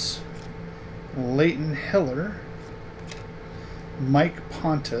Jurens, Leighton Hiller, Mike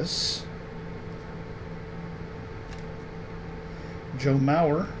Pontus, Joe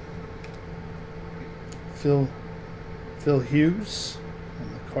Mauer, Phil Hughes,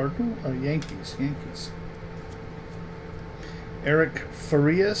 and the Cardinal, Yankees. Eric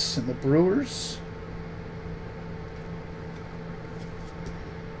Farias and the Brewers.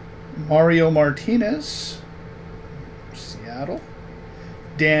 Mario Martinez, Seattle.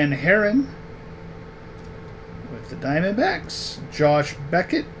 Dan Herron with the Diamondbacks. Josh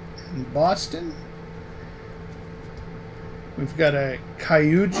Beckett in Boston. We've got a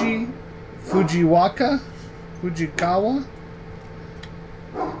Kyuji Fujikawa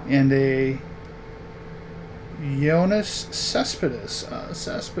and a Jonas Cespedes.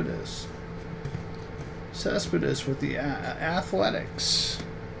 Cespedes with the Athletics.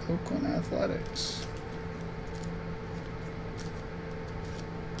 Oakland Athletics.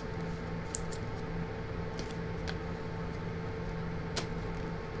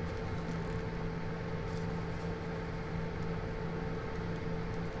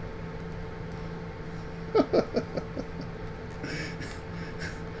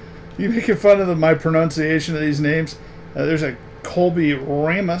 You making fun of my pronunciation of these names? There's a Colby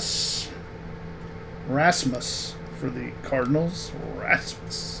Rasmus for the Cardinals.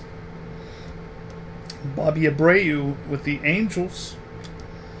 Rasmus. Bobby Abreu with the Angels.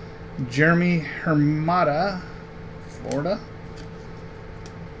 Jeremy Hermada, Florida.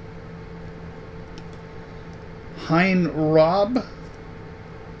 Hein Robb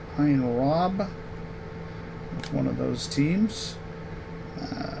with one of those teams.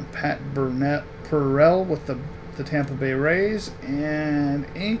 Pat Burrell with the Tampa Bay Rays, and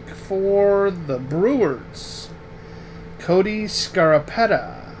ink for the Brewers, Cody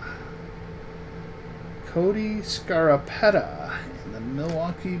Scarapetta in the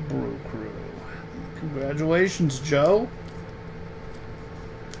Milwaukee Brew Crew. Congratulations, Joe.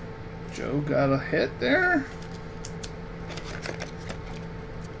 Joe got a hit there.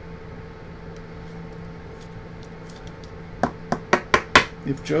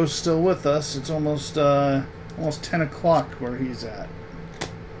 If Joe's still with us, it's almost 10 o'clock where he's at.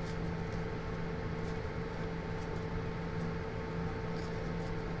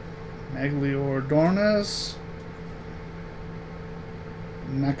 Maglio Ordonez,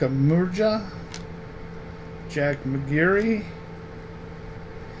 Nakamurja, Jack McGeary,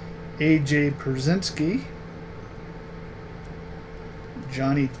 AJ Pierzynski,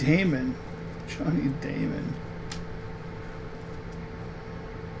 Johnny Damon.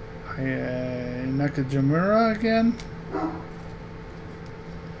 Nakajimura again.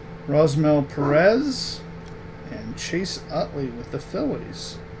 Rosmel Perez and Chase Utley with the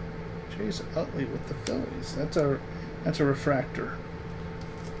Phillies. That's a refractor.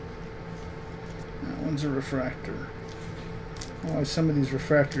 That one's a refractor. Why some of these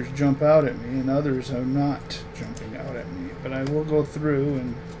refractors jump out at me and others are not jumping out at me. But I will go through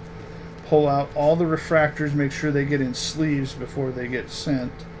and pull out all the refractors, make sure they get in sleeves before they get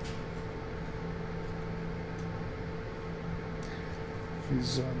sent.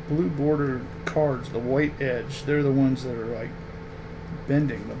 These blue border cards, the white edge, they're the ones that are like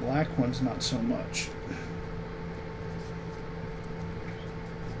bending. The black ones, not so much.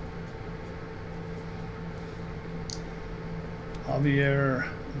 Javier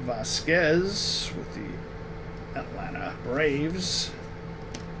Vasquez with the Atlanta Braves.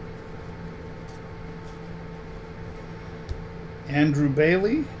 Andrew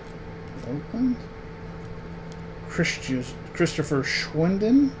Bailey, Oakland. Christopher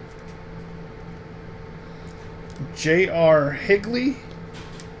Schwinden. J.R. Higley.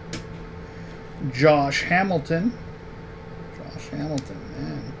 Josh Hamilton,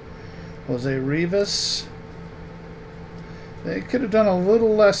 man. Jose Rivas. They could have done a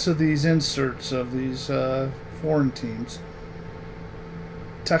little less of these inserts of these foreign teams.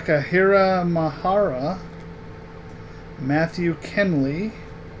 Takahira Mahara. Matthew Kenley.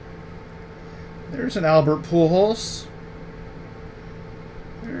 There's an Albert Pujols.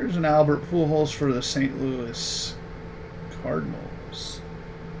 For the St. Louis Cardinals.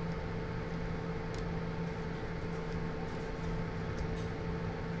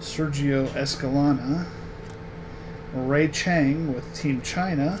 Sergio Escalona. Ray Chang with Team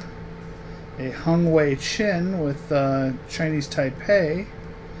China. A Hung Wei Chin with Chinese Taipei.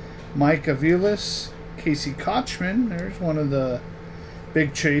 Mike Aviles. Casey Kochman. There's one of the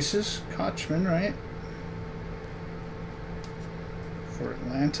big chases. Kochman, right? For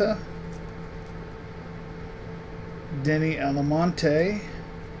Atlanta. Denny Alamonte.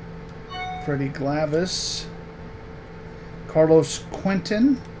 Freddie Glavis. Carlos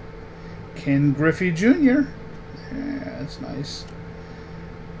Quentin. Ken Griffey Jr. Yeah, that's nice.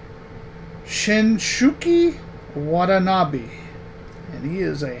 Shinshuki Watanabe. And he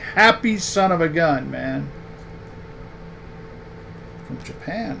is a happy son of a gun, man. From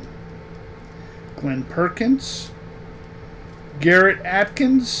Japan. Glenn Perkins. Garrett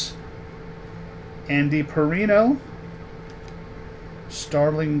Atkins. Andy Perino.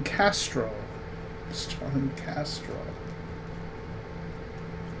 Starling Castro. Starling Castro.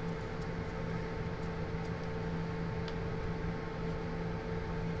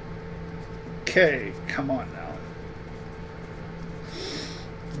 Okay, come on now.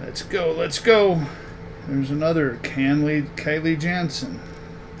 Let's go, let's go. There's another Kylie Jansen.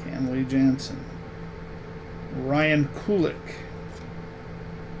 Canley Jansen. Ryan Kulik.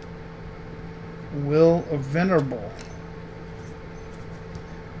 Will Venerable.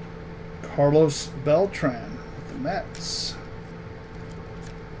 Carlos Beltran with the Mets.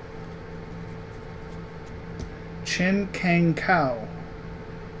 Chin Kang Kao.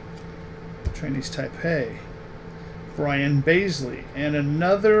 Chinese Taipei. Brian Baisley. And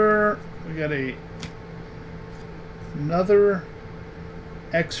another, we got another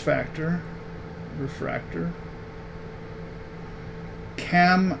X Factor refractor.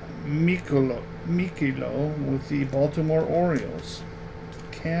 Cam Mikilo with the Baltimore Orioles.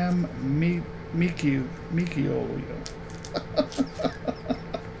 Cam Mikio.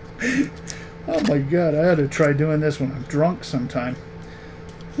 Oh my god, I ought to try doing this when I'm drunk sometime.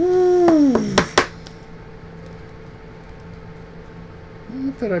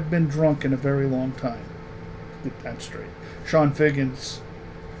 Not that I've been drunk in a very long time. Get that straight. Sean Figgins.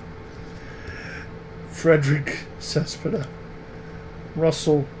 Frederick Cespedes.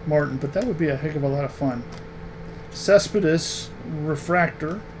 Russell Martin. But that would be a heck of a lot of fun. Cespedes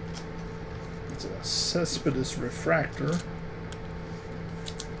Refractor. It's a Cespedes Refractor.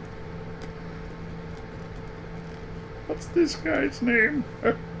 What's this guy's name?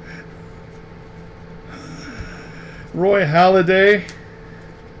 Roy Halladay.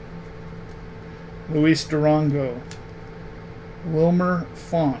 Luis Durango. Wilmer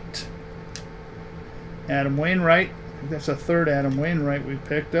Font. Adam Wainwright. I think that's a third Adam Wainwright we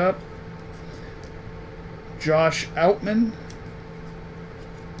picked up. Josh Outman.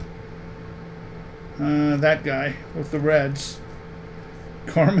 That guy with the Reds.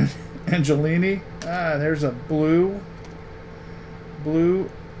 Carmen Angelini. There's a blue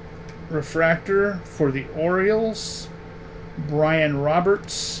refractor for the Orioles. Brian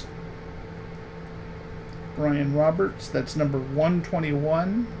Roberts. That's number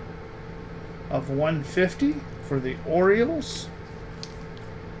 121 of 150 for the Orioles.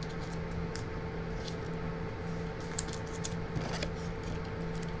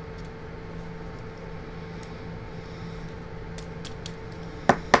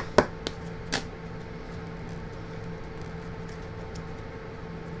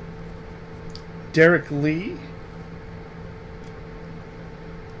 Derek Lee.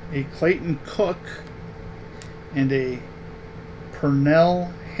 A Clayton Cook. And a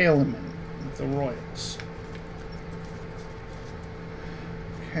Pernell Haleman with the Royals.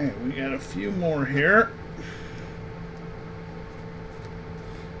 Okay, we got a few more here.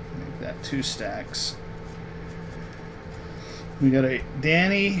 Make that 2 stacks. We got a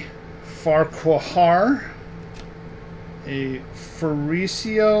Danny Farquhar, a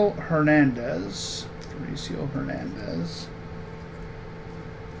Fabricio Hernandez.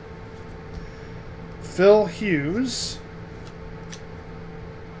 Phil Hughes,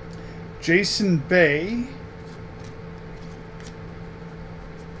 Jason Bay,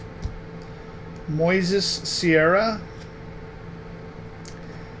 Moises Sierra,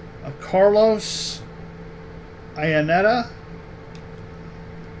 a Carlos Iannetta,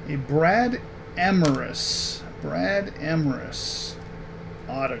 a Brad Emrys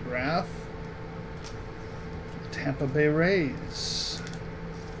autograph, Tampa Bay Rays.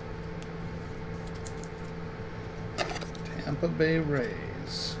 Tampa Bay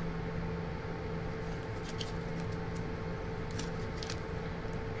Rays.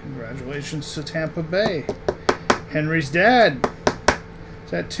 Congratulations to Tampa Bay. Henry's dad.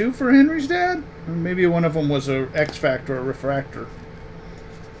 Is that 2 for Henry's dad? Or maybe one of them was a X Factor or refractor.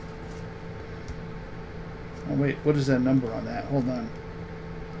 Oh wait, what is that number on that? Hold on.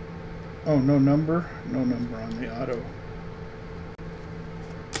 Oh, no number? No number on the auto.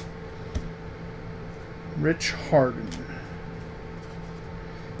 Rich Harden.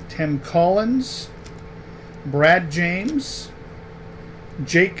 Tim Collins, Brad James,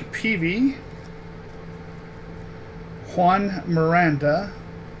 Jake Peavy, Juan Miranda,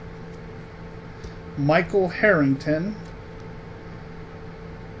 Michael Harrington,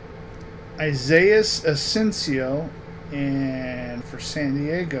 Isaiah Asensio. And for San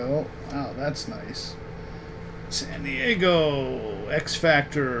Diego, wow, that's nice. San Diego, X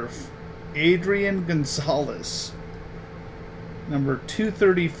Factor, Adrian Gonzalez. Number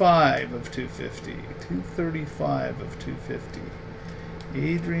 235 of 250. 235 of 250.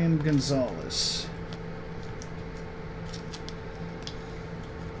 Adrian Gonzalez.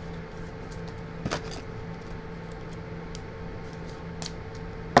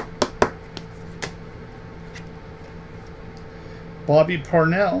 Bobby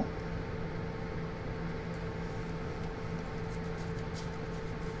Parnell.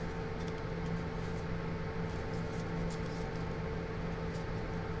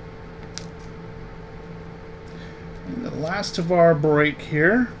 And the last of our break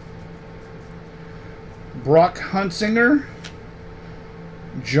here, Brock Hunsinger,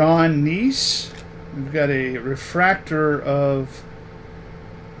 John Neese. We've got a refractor of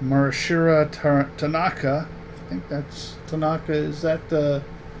Marashira Tanaka. I think that's Tanaka. Is that the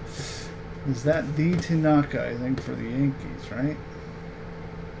Tanaka? I think for the Yankees, right?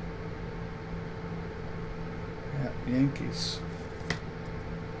 Yeah, Yankees.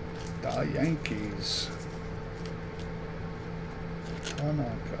 The Yankees.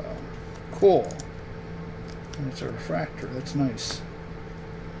 Tanaka. Cool. And it's a refractor. That's nice.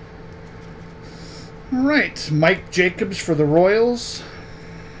 All right, Mike Jacobs for the Royals.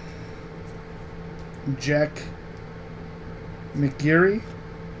 Jack McGeary,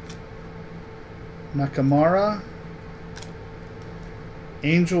 Nakamura,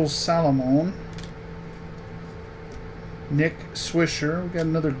 Angel Salomon, Nick Swisher. We got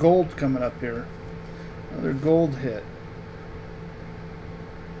another gold coming up here. Another gold hit.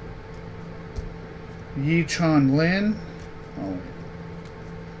 Yi Chun Lin. Oh,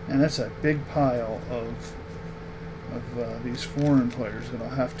 and that's a big pile of these foreign players that I'll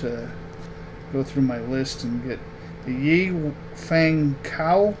have to go through my list and get a Yi Fang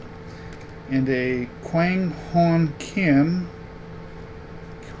Kao and a Kwang Hon Kim.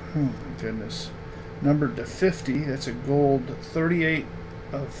 Oh my goodness. Numbered to 50. That's a gold 38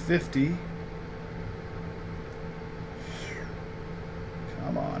 of 50.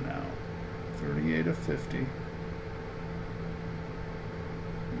 Come on now. 38 of 50.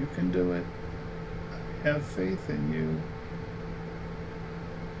 You can do it. I have faith in you.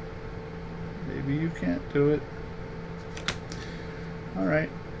 Maybe you can't do it. All right.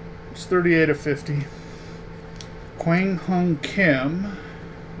 It's 38 of 50. Kwang Hung Kim.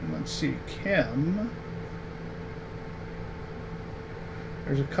 Let's see. Kim.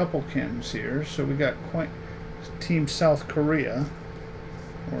 There's a couple Kims here. So we got Team South Korea.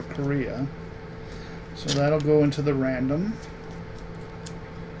 Or Korea. So that'll go into the random.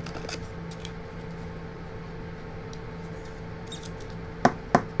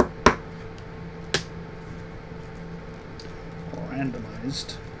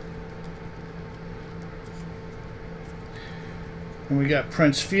 Randomized. And we got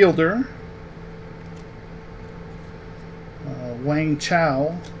Prince Fielder, Wang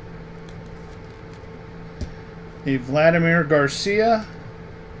Chao, a Vladimir Garcia,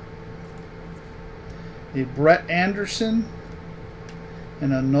 a Brett Anderson,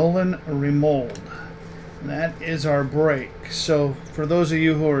 and a Nolan Remold. And that is our break. So for those of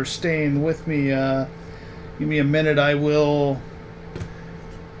you who are staying with me, give me a minute. I will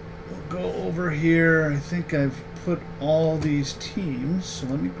go over here. I think I've put all these teams. So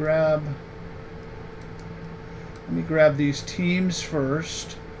let me grab these teams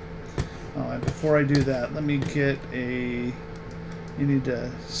first. Before I do that, let me get a. You need to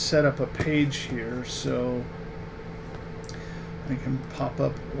set up a page here so I can pop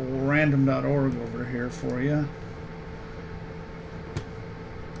up random.org over here for you.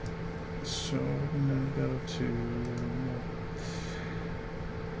 So we're going to go to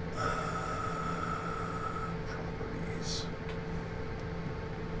properties.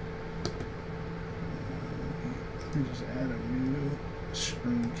 Let me just add a new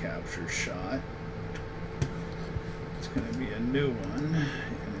screen capture shot. It's going to be a new one,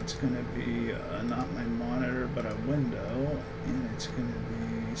 and it's going to be not my monitor but a window, and it's going to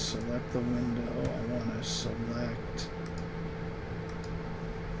be select the window. I want to select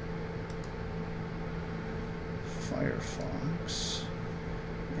Firefox,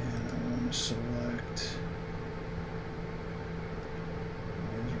 and I want to select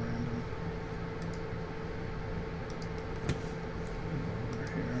random over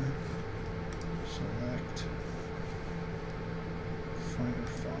here, select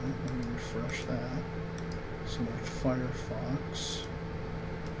Firefox. Let me refresh that. Select Firefox,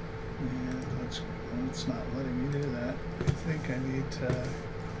 and it's not letting me do that. I think I need to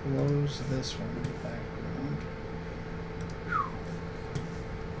close this one in the background.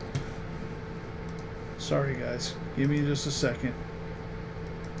 Sorry guys, give me just a second.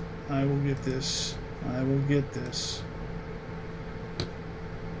 I will get this. I will get this.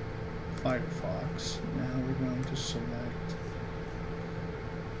 Firefox. Now we're going to select.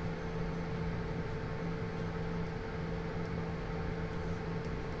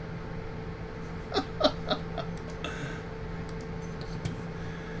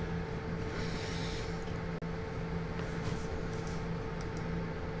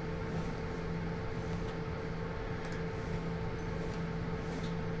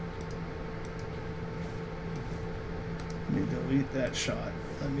 Let me delete that shot.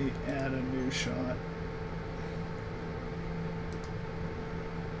 Let me add a new shot.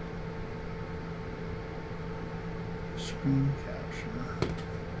 Screen capture.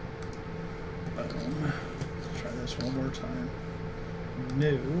 Boom. Let's try this one more time.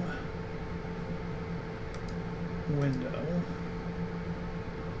 New. Window.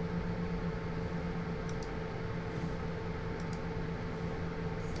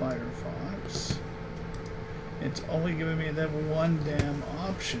 Firefox. It's only giving me that one damn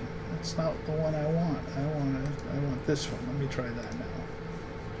option. That's not the one I want. I want this one. Let me try that now.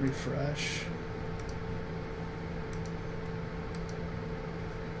 Refresh.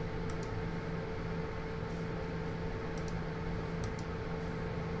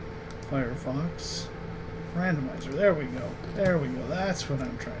 Firefox. Randomizer. There we go. There we go. That's what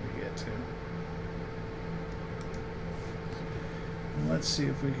I'm trying to get to. Let's see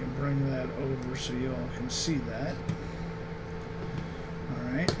if we can bring that over so you all can see that.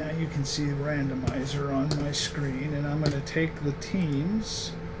 Alright, now you can see the randomizer on my screen, and I'm going to take the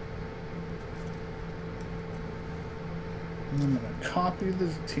teams. And I'm going to copy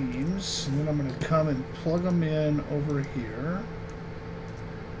the teams, and then I'm going to come and plug them in over here.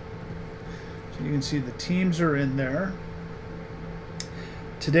 So you can see the teams are in there.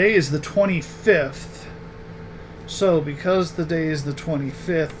 Today is the 25th. So because the day is the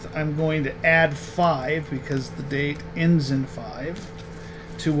 25th, I'm going to add 5 because the date ends in 5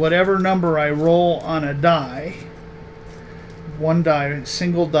 to whatever number I roll on a die. One die,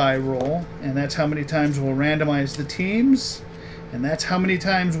 single die roll, and that's how many times we'll randomize the teams, and that's how many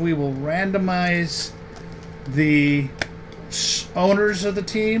times we will randomize the owners of the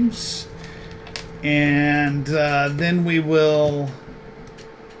teams, and then we will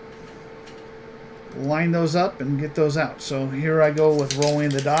line those up and get those out. So here I go with rolling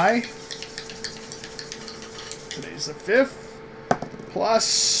the die. Today's the 5th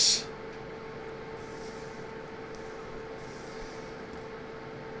plus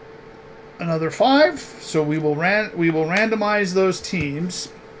another 5. So we will randomize those teams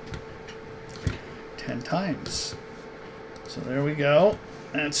 10 times. So there we go.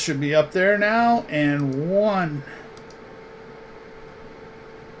 That should be up there now. And 1,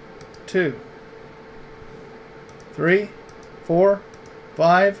 2, 3, 4,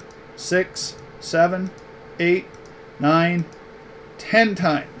 5, 6, 7, 8, 9, 10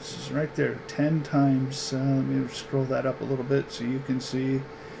 times. Right there, 10 times. Let me scroll that up a little bit so you can see.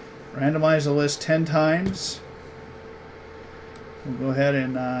 Randomize the list 10 times. We'll go ahead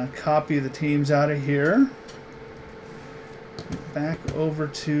and copy the teams out of here. Back over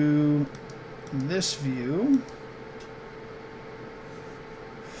to this view.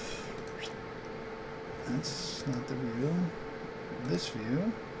 That's not the view. This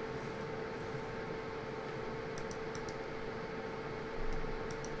view.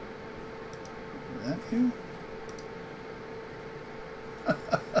 That view?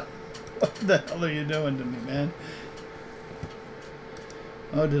 What the hell are you doing to me, man?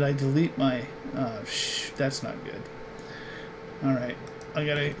 Oh, did I delete my... Oh, that's not good. Alright, I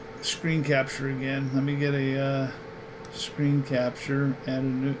gotta screen capture again. Let me get a screen capture.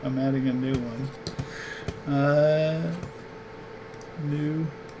 I'm adding a new one. New.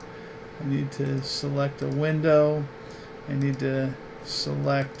 I need to select a window. I need to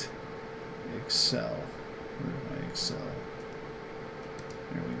select Excel. Where's my Excel?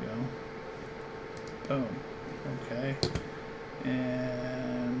 There we go. Boom. Okay.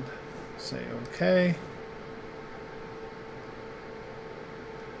 And say OK.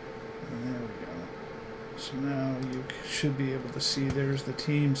 And there we go. So now you should be able to see there's the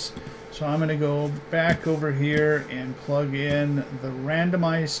teams. So I'm going to go back over here and plug in the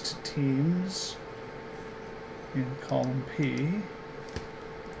randomized teams in column P.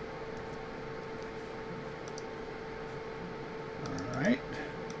 Alright.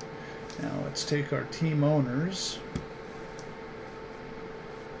 Now let's take our team owners.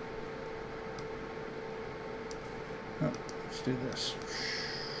 Oh, let's do this.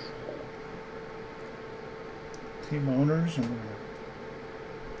 team owners, and we're going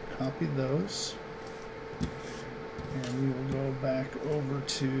to copy those. And we will go back over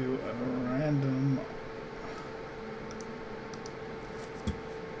to a random.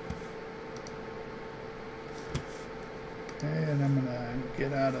 Okay, and I'm going to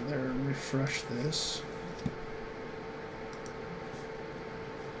get out of there and refresh this.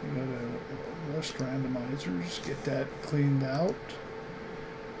 Go to list randomizers, get that cleaned out.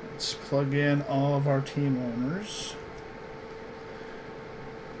 Let's plug in all of our team owners.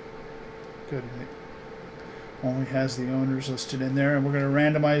 Good. It only has the owners listed in there, and we're going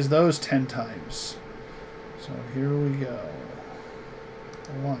to randomize those 10 times. So here we go.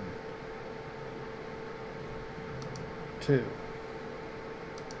 1, 2,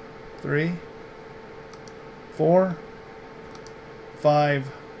 3, 4,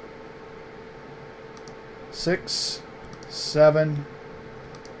 5, 6, 7,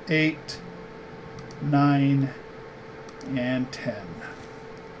 8, 9, and 10.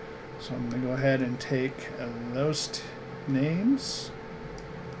 So I'm going to go ahead and take those names.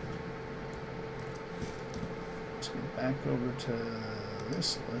 Let's get back over to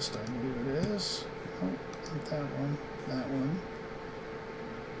this list, I believe it is. Oh, not that one, that one.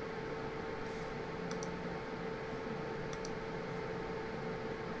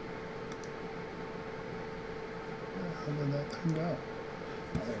 How did that thing go?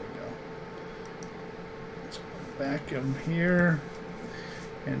 Oh, there we go. Let's go back in here.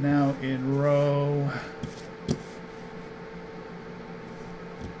 And now in row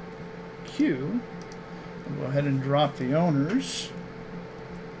Q, we'll go ahead and drop the owners.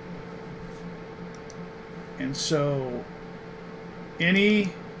 And so any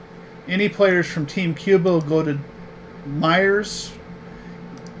players from Team Cuba will go to Myers.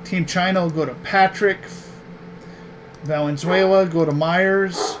 Team China will go to Patrick. Valenzuela go to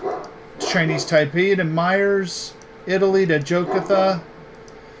Myers. Chinese Taipei to Myers. Italy to Jokatha.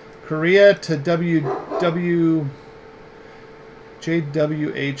 Korea to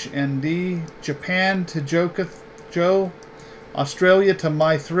JWHND. Japan to Joe. Australia to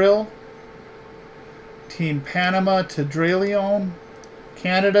My Thrill. Team Panama to Dreleon.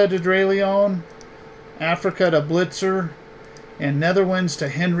 Canada to Dreleon. Africa to Blitzer. And Netherlands to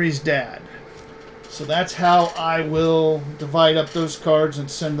Henry's dad. So that's how I will divide up those cards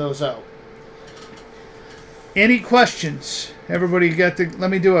and send those out. Any questions? Everybody got the... Let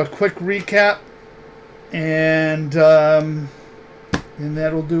me do a quick recap. And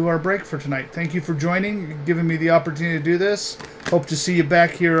that'll do our break for tonight. Thank you for joining, giving me the opportunity to do this. Hope to see you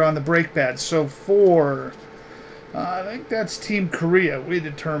back here on the break pad. So for... I think that's Team Korea, we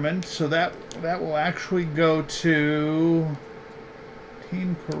determined. So that will actually go to...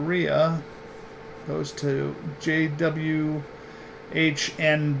 Team Korea goes to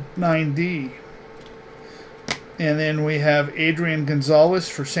JWHN9D. And then we have Adrian Gonzalez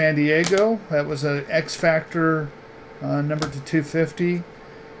for San Diego. That was an X Factor number to 250.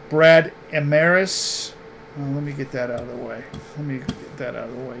 Brad Amaris. Let me get that out of the way. You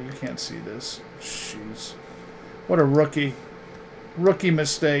can't see this. Jeez. What a rookie. Rookie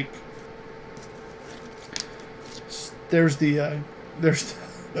mistake. There's the there's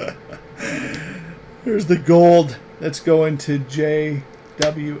the gold that's going to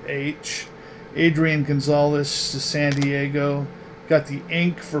JWH. Adrian Gonzalez to San Diego. Got the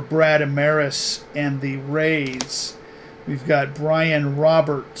ink for Brad Amaris and the Rays. We've got Brian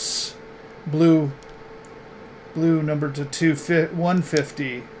Roberts, blue number to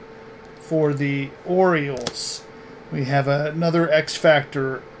 150 for the Orioles. We have another X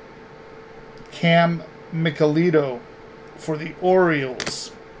Factor, Cam Michelito for the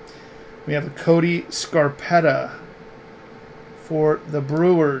Orioles. We have a Cody Scarpetta for the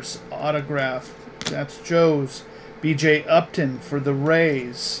Brewers autograph. That's Joe's. BJ Upton for the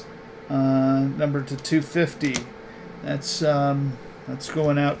Rays, number to 250. That's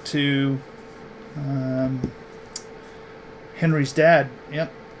going out to Henry's dad.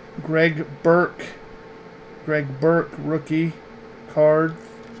 Yep. Greg Burke, rookie card,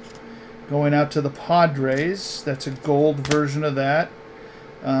 going out to the Padres. That's a gold version of that.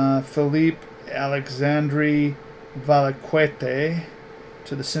 Philippe Alexandre Valaquete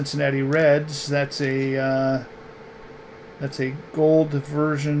to the Cincinnati Reds. That's a gold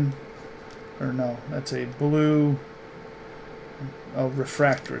version, or no, that's a blue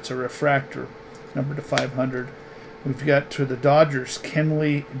refractor. It's a refractor, number to 500. We've got to the Dodgers,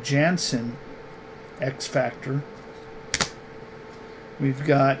 Kenley Jansen, X Factor. We've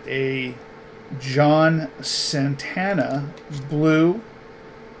got a John Santana, blue,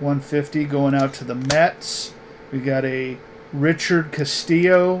 150, going out to the Mets. We got a Richard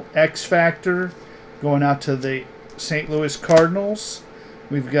Castillo, X Factor, going out to the St. Louis Cardinals.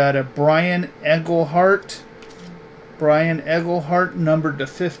 We've got a Brian Engelhart. Brian Engelhart numbered to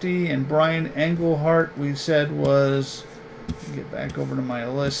 50, and Brian Engelhart we said was, get back over to my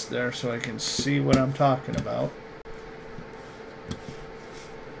list there so I can see what I'm talking about.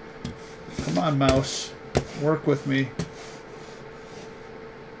 Come on, mouse, work with me.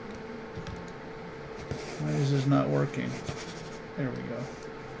 Why is this not working? There we go.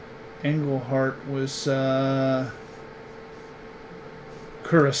 Engelhart was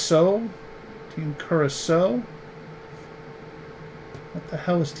Curacao, Team Curacao. What the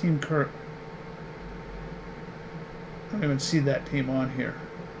hell is Team Curacao? I don't even see that team on here.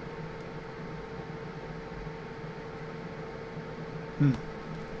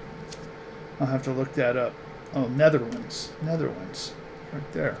 I'll have to look that up. Oh, Netherlands. Netherlands.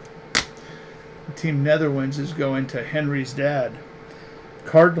 Right there. Team Netherlands is going to Henry's dad.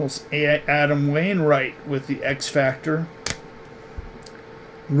 Cardinals, Adam Wainwright with the X Factor.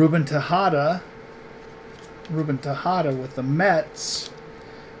 Ruben Tejada with the Mets.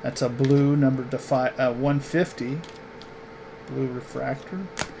 That's a blue, numbered to 150. Blue refractor.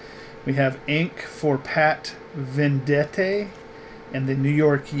 We have ink for Pat Venditte and the New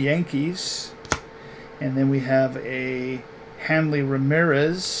York Yankees. And then we have a Hanley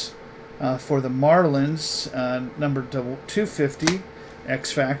Ramirez for the Marlins, numbered to 250,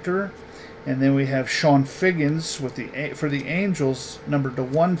 X Factor. And then we have Sean Figgins with for the Angels, numbered to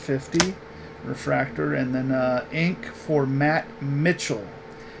 150, refractor. And then ink for Matt Mitchell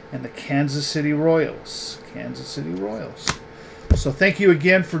and the Kansas City Royals. Kansas City Royals. So thank you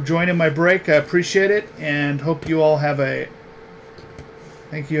again for joining my break. I appreciate it, and hope you all have a...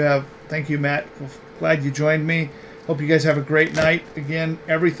 Thank you, Matt. Glad you joined me. Hope you guys have a great night. Again,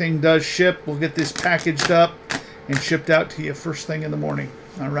 everything does ship. We'll get this packaged up and shipped out to you first thing in the morning.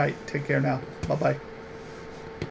 All right. Take care now. Bye-bye.